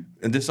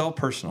 and this is all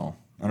personal,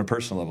 on a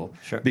personal level.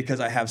 Sure. Because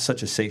I have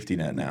such a safety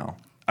net now.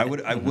 I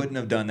wouldn't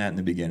have done that in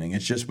the beginning.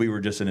 It's just we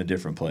were just in a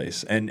different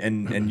place.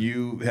 And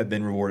you have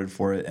been rewarded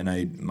for it,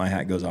 and my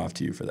hat goes off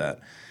to you for that.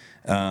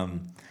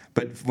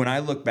 But when I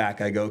look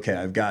back, I go, okay,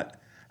 I got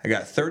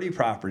 30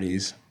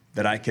 properties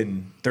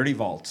 30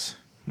 vaults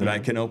that I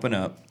can open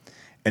up,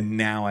 and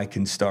now I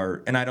can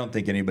start. And I don't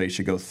think anybody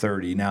should go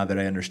 30 now that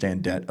I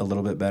understand debt a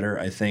little bit better.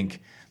 I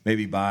think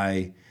maybe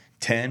buy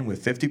 10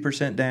 with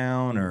 50%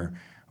 down,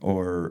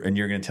 and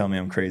you're going to tell me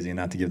I'm crazy and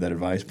not to give that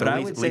advice. But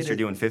at least you're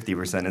doing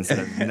 50% instead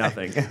of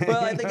nothing.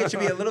 Well, I think it should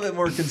be a little bit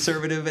more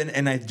conservative,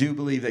 and I do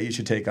believe that you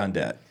should take on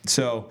debt.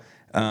 So.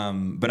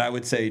 But I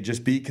would say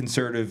just be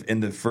conservative in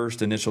the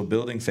first initial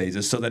building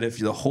phases, so that if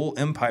the whole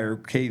empire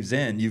caves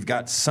in, you've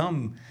got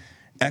some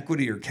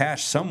equity or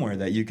cash somewhere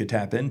that you could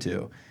tap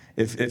into.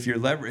 If you're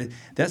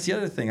that's the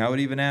other thing I would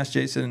even ask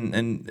Jason,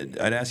 and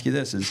I'd ask you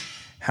this, is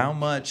how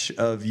much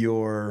of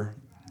your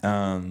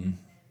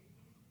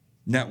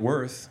net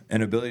worth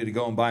and ability to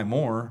go and buy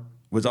more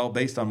was all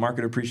based on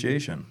market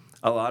appreciation?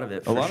 A lot of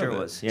it, for sure,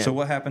 was. Yeah. So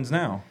what happens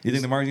now? You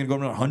think the market's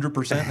going to go to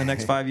 100% in the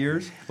next 5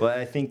 years? Well,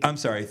 I think... I'm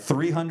sorry,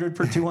 300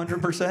 per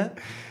 200%?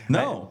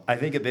 No. I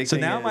think a big thing is... So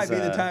now might be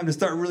the time to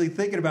start really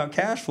thinking about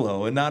cash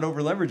flow and not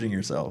over-leveraging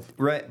yourself.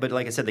 Right, but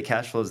like I said, the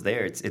cash flow is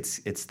there.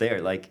 It's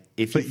there. Like,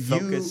 if you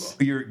focus...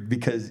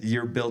 because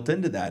you're built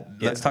into that.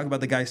 Yeah. Let's talk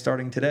about the guy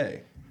starting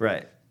today.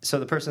 Right. So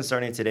the person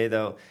starting today,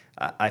 though,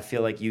 I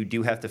feel like you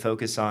do have to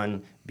focus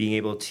on being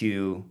able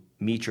to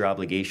meet your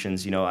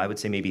obligations. I would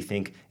say maybe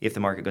think, if the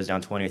market goes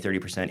down 20 or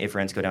 30%, if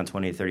rents go down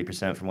 20 to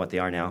 30% from what they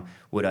are now,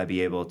 would I be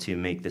able to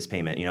make this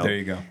payment? There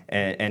you go.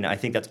 And I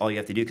think that's all you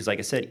have to do, because like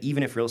I said,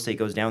 even if real estate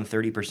goes down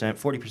 30%,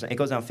 40%, it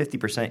goes down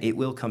 50%, it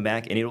will come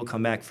back, and it will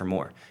come back for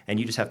more. And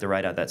you just have to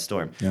ride out that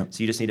storm. Yep.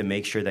 So you just need to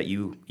make sure that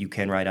you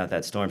can ride out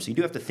that storm. So you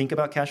do have to think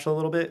about cash flow a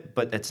little bit,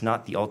 but that's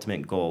not the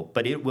ultimate goal.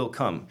 But it will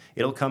come.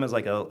 It'll come as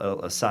like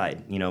a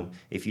side,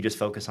 if you just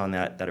focus on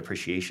that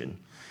appreciation.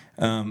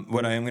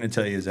 What I am going to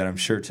tell you is that I'm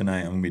sure tonight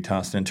I'm going to be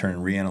tossed and turned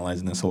and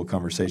reanalyzing this whole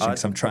conversation,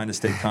 because I'm trying to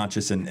stay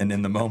conscious and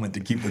in the moment to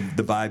keep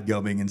the vibe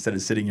going instead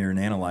of sitting here and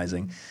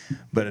analyzing.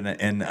 But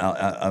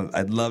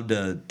I'd love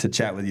to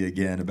chat with you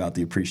again about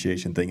the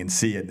appreciation thing and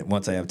see it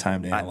once I have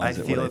time to analyze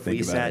it. I feel if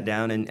we sat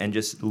down and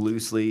just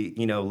loosely,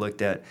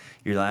 looked at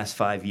your last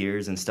 5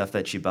 years and stuff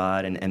that you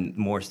bought and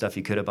more stuff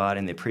you could have bought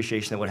and the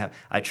appreciation that would have.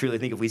 I truly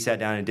think if we sat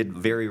down and did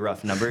very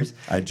rough numbers,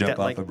 I'd jump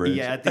off a bridge.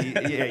 Yeah, I'm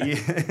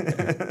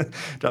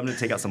going to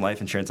take out some life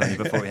insurance on you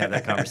before we have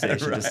that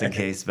conversation, right. Just in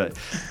case. But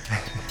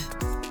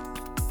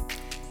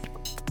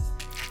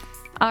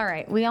all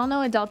right, we all know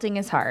adulting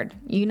is hard.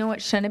 You know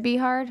what shouldn't be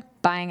hard?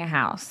 Buying a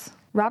house.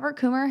 Robert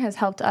Coomer has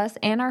helped us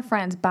and our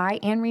friends buy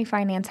and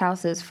refinance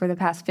houses for the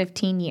past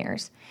 15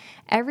 years.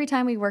 Every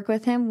time we work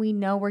with him, we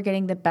know we're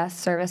getting the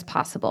best service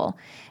possible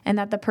and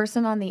that the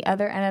person on the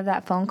other end of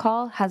that phone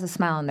call has a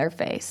smile on their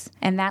face.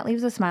 And that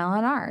leaves a smile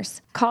on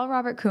ours. Call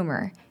Robert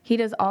Coomer. He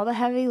does all the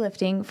heavy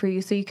lifting for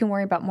you so you can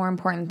worry about more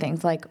important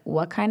things like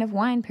what kind of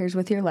wine pairs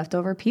with your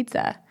leftover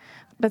pizza.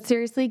 But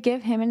seriously,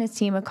 give him and his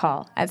team a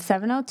call at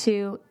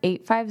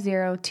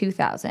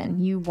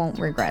 702-850-2000. You won't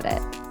regret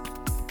it.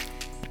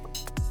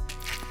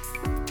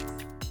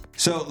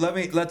 So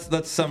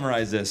let's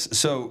summarize this.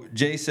 So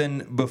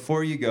Jason,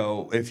 before you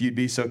go, if you'd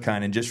be so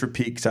kind and just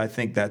repeat, because I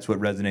think that's what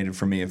resonated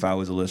for me. If I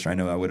was a listener, I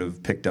know I would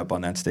have picked up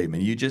on that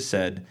statement. You just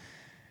said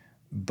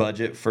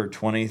budget for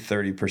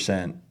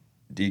 20-30%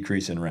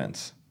 decrease in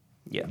rents.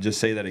 Yeah.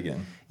 Just say that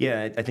again.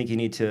 Yeah, I think you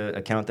need to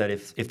account that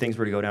if things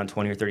were to go down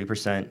 20 or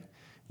 30%,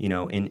 you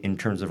know, in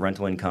terms of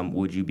rental income,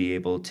 would you be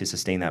able to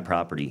sustain that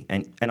property?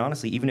 And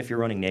honestly, even if you're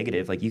running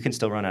negative, like you can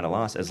still run at a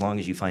loss as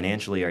long as you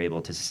financially are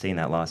able to sustain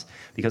that loss.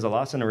 Because a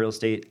loss in a real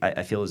estate,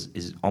 I feel,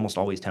 is almost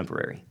always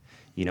temporary.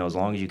 You know, as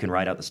long as you can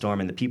ride out the storm.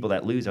 And the people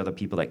that lose are the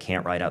people that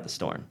can't ride out the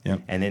storm.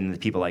 Yep. And then the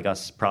people like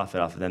us profit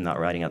off of them not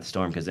riding out the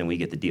storm because then we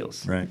get the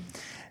deals. Right.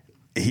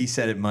 He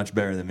said it much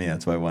better than me.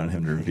 That's why I wanted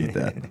him to repeat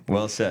that.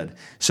 Well said.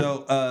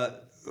 So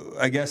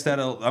I guess I'm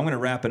going to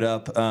wrap it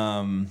up.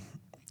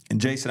 And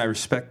Jason, I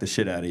respect the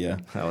shit out of you.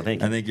 Oh, thank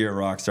you. I think you're a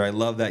rock star. I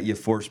love that you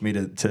forced me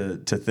to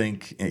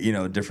think, you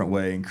know, a different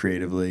way and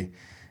creatively.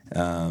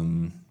 I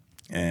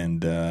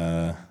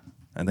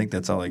think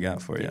that's all I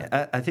got for you.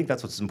 Yeah, I think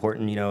that's what's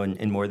important, you know,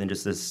 and more than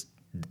just this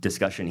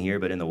discussion here,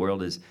 but in the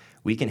world is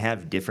we can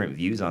have different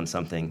views on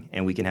something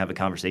and we can have a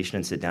conversation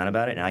and sit down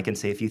about it. And I can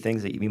say a few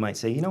things that you might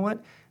say, you know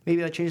what,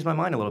 maybe that changed my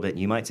mind a little bit. And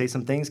you might say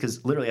some things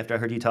because literally after I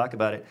heard you talk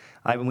about it,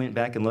 I went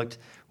back and looked,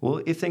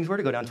 well, if things were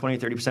to go down 20 or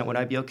 30%, would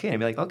I be okay? And I'd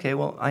be like, okay,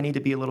 well, I need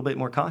to be a little bit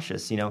more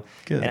cautious, you know.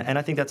 Good. And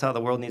I think that's how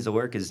the world needs to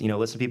work is, you know,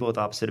 listen to people with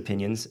opposite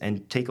opinions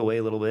and take away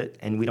a little bit.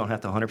 And we don't have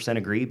to 100%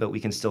 agree, but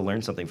we can still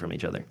learn something from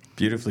each other.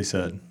 Beautifully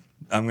said.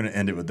 I'm going to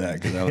end it with that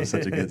because that was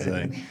such a good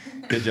saying.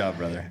 Good job,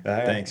 brother.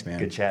 Right. Thanks, man.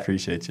 Good chat.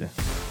 Appreciate you.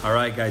 All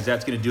right, guys,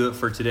 that's going to do it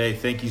for today.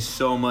 Thank you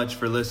so much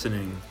for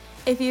listening.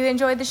 If you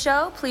enjoyed the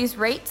show, please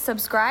rate,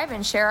 subscribe,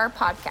 and share our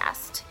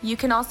podcast. You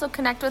can also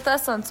connect with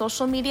us on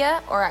social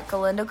media or at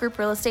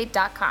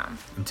GalindoGroupRealEstate.com.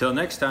 Until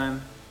next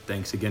time,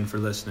 thanks again for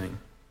listening.